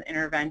resources,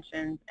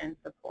 interventions, and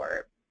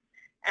support.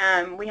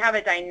 We have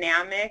a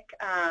dynamic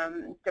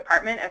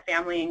Department of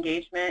Family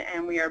Engagement,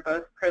 and we are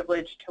both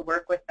privileged to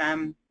work with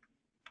them.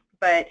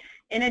 But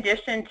in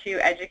addition to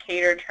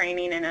educator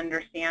training and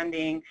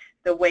understanding,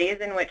 the ways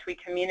in which we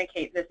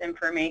communicate this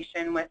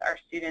information with our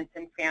students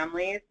and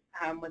families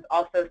was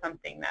also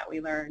something that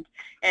we learned.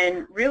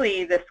 And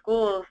really, the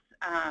schools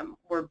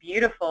were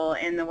beautiful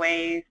in the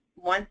ways,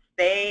 once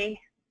they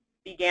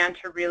began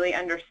to really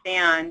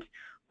understand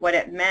what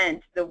it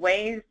meant, the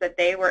ways that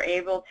they were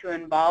able to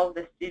involve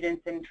the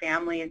students and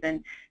families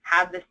and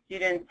have the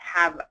students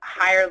have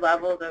higher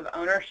levels of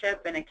ownership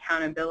and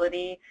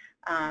accountability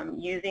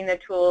using the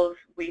tools.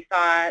 We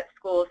saw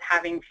schools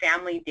having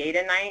family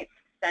data nights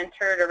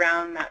centered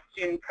around that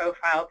student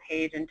profile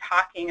page and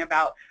talking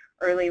about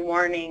early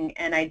warning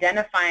and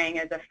identifying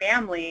as a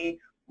family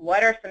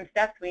what are some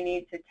steps we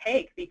need to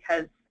take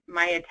because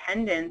my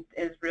attendance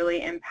is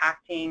really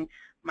impacting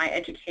my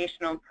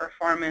educational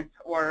performance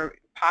or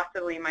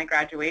possibly my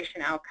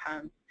graduation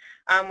outcomes.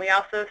 We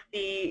also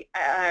see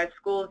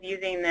schools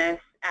using this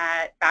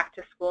at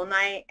back-to-school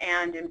night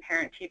and in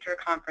parent-teacher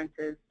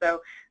conferences.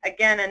 So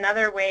again,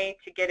 another way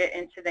to get it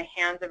into the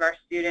hands of our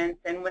students.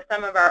 And with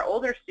some of our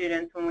older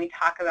students, when we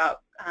talk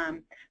about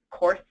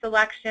course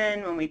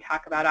selection, when we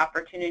talk about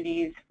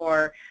opportunities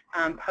for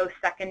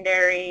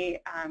post-secondary,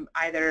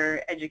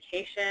 either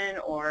education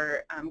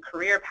or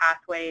career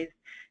pathways,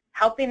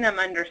 helping them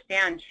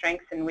understand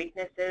strengths and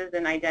weaknesses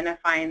and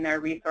identifying their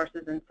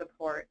resources and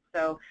support.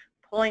 So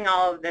pulling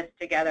all of this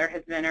together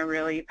has been a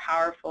really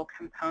powerful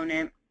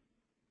component.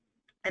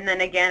 And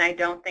then again, I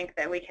don't think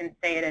that we can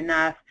say it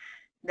enough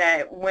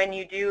that when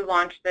you do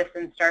launch this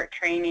and start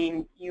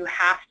training, you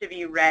have to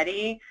be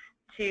ready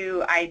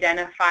to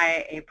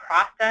identify a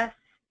process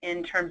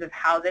in terms of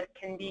how this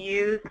can be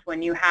used.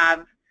 When you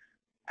have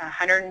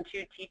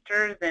 102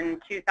 teachers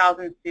and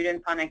 2,000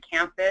 students on a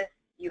campus,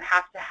 you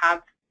have to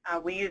have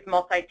we use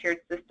multi-tiered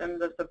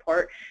systems of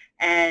support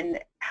and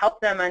help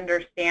them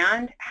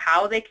understand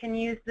how they can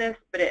use this,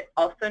 but it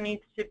also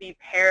needs to be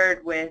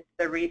paired with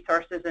the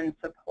resources and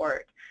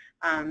support.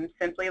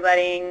 Simply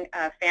letting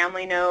a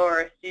family know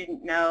or a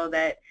student know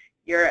that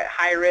you're at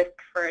high risk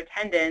for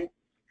attendance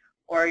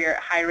or you're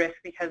at high risk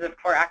because of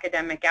poor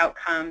academic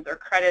outcomes or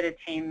credit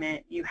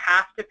attainment, you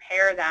have to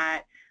pair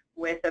that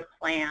with a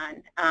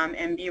plan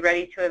and be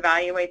ready to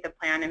evaluate the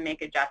plan and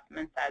make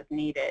adjustments as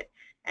needed.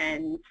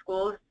 And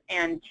schools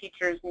and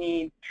teachers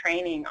need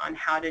training on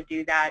how to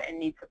do that and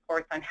need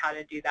supports on how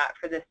to do that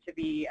for this to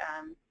be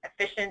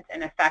efficient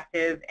and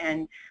effective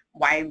and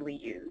widely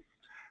used.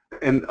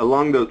 And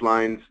along those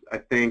lines, I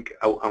think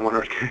I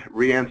want to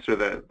re-answer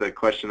the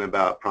question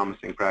about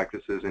promising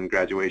practices in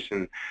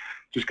graduation,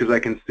 just because I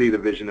can see the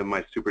vision of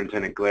my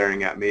superintendent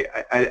glaring at me.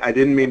 I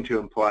didn't mean to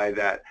imply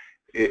that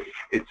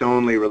it's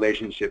only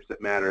relationships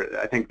that matter.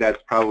 I think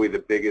that's probably the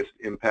biggest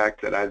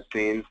impact that I've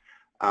seen.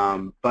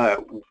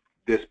 But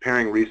this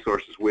pairing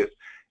resources with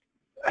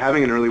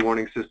having an early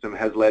warning system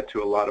has led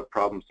to a lot of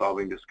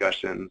problem-solving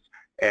discussions,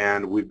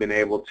 and we've been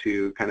able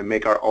to kind of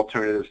make our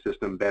alternative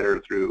system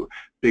better through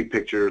big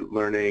picture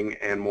learning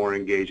and more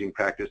engaging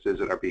practices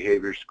at our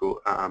behavior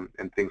school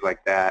and things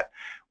like that.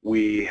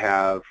 We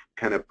have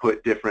kind of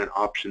put different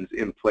options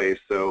in place,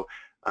 so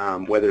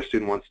whether a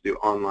student wants to do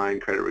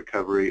online credit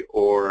recovery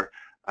or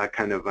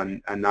kind of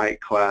a night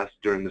class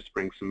during the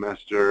spring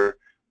semester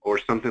or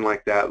something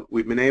like that,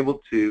 we've been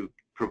able to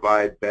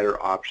provide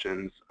better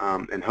options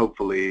and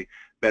hopefully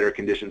better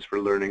conditions for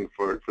learning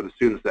for the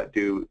students that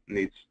do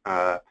need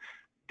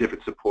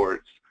different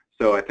supports.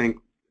 So I think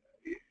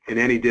in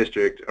any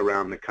district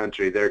around the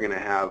country, they're going to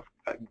have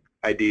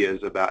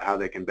ideas about how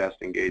they can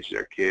best engage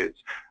their kids.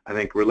 I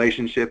think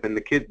relationship and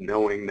the kid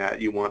knowing that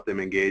you want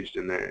them engaged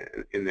in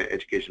the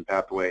education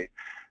pathway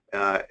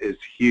is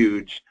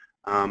huge.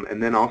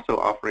 And then also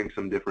offering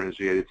some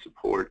differentiated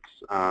supports.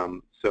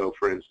 So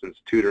for instance,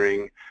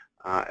 tutoring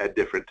at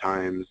different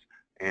times,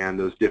 and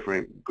those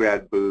different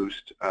grad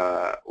boost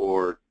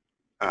or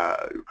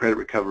credit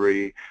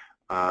recovery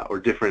or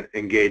different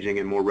engaging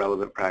and more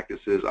relevant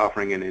practices,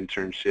 offering an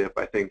internship.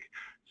 I think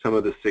some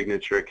of the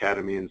Signature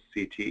Academy and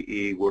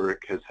CTE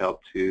work has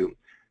helped to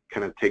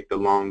kind of take the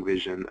long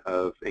vision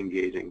of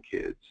engaging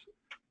kids.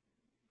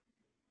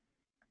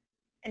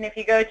 And if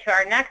you go to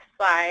our next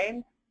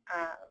slide,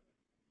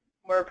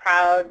 we're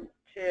proud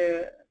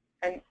to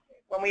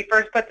when we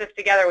first put this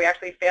together, we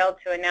actually failed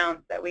to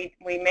announce that we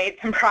made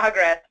some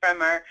progress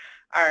from our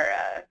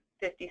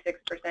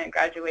 56%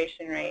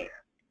 graduation rate.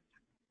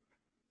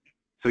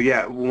 So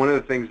yeah, one of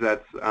the things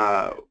that's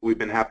we've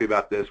been happy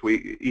about this.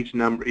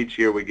 Each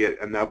year we get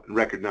a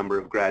record number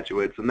of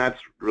graduates, and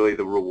that's really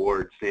the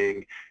reward.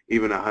 Seeing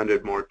even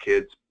 100 more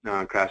kids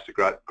cross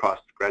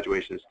the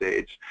graduation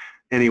stage.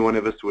 Any one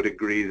of us would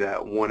agree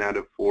that 1 out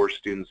of 4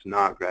 students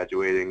not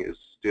graduating is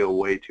still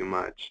way too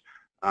much.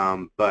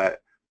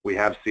 But we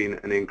have seen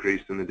an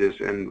increase in the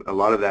district, and a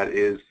lot of that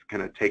is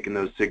kind of taking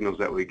those signals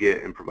that we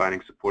get and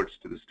providing supports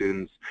to the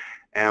students.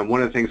 And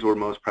one of the things we're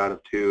most proud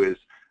of too is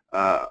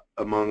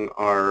among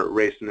our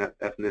race and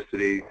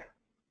ethnicity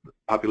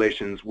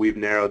populations, we've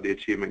narrowed the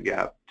achievement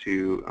gap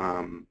to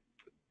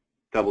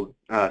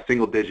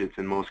single digits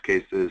in most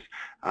cases,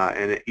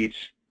 and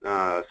each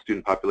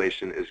student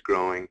population is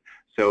growing.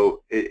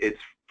 So it's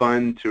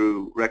fun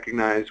to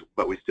recognize,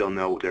 but we still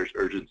know there's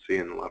urgency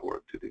and a lot of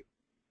work to do.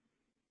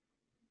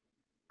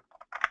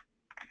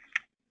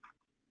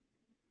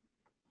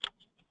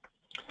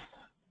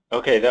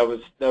 Okay, that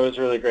was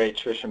really great,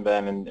 Trish and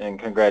Ben, and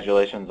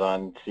congratulations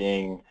on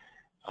seeing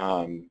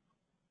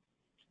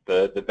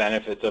the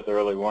benefits of the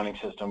early warning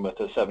system with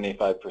the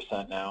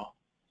 75% now.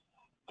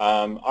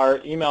 Our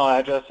email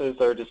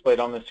addresses are displayed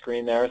on the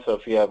screen there, so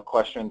if you have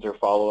questions or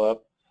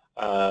follow-up,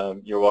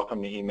 you're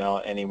welcome to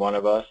email any one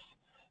of us.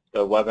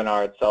 The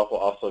webinar itself will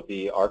also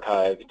be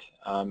archived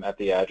at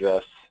the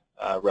address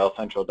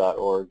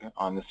relcentral.org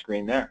on the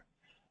screen there.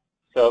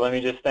 So let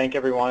me just thank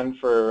everyone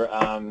for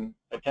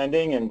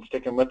attending and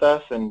sticking with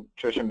us. And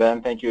Trish and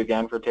Ben, thank you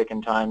again for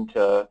taking time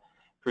to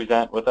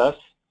present with us.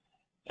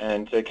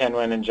 And to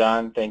Kenwin and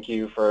John, thank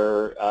you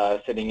for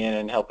sitting in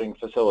and helping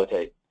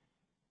facilitate.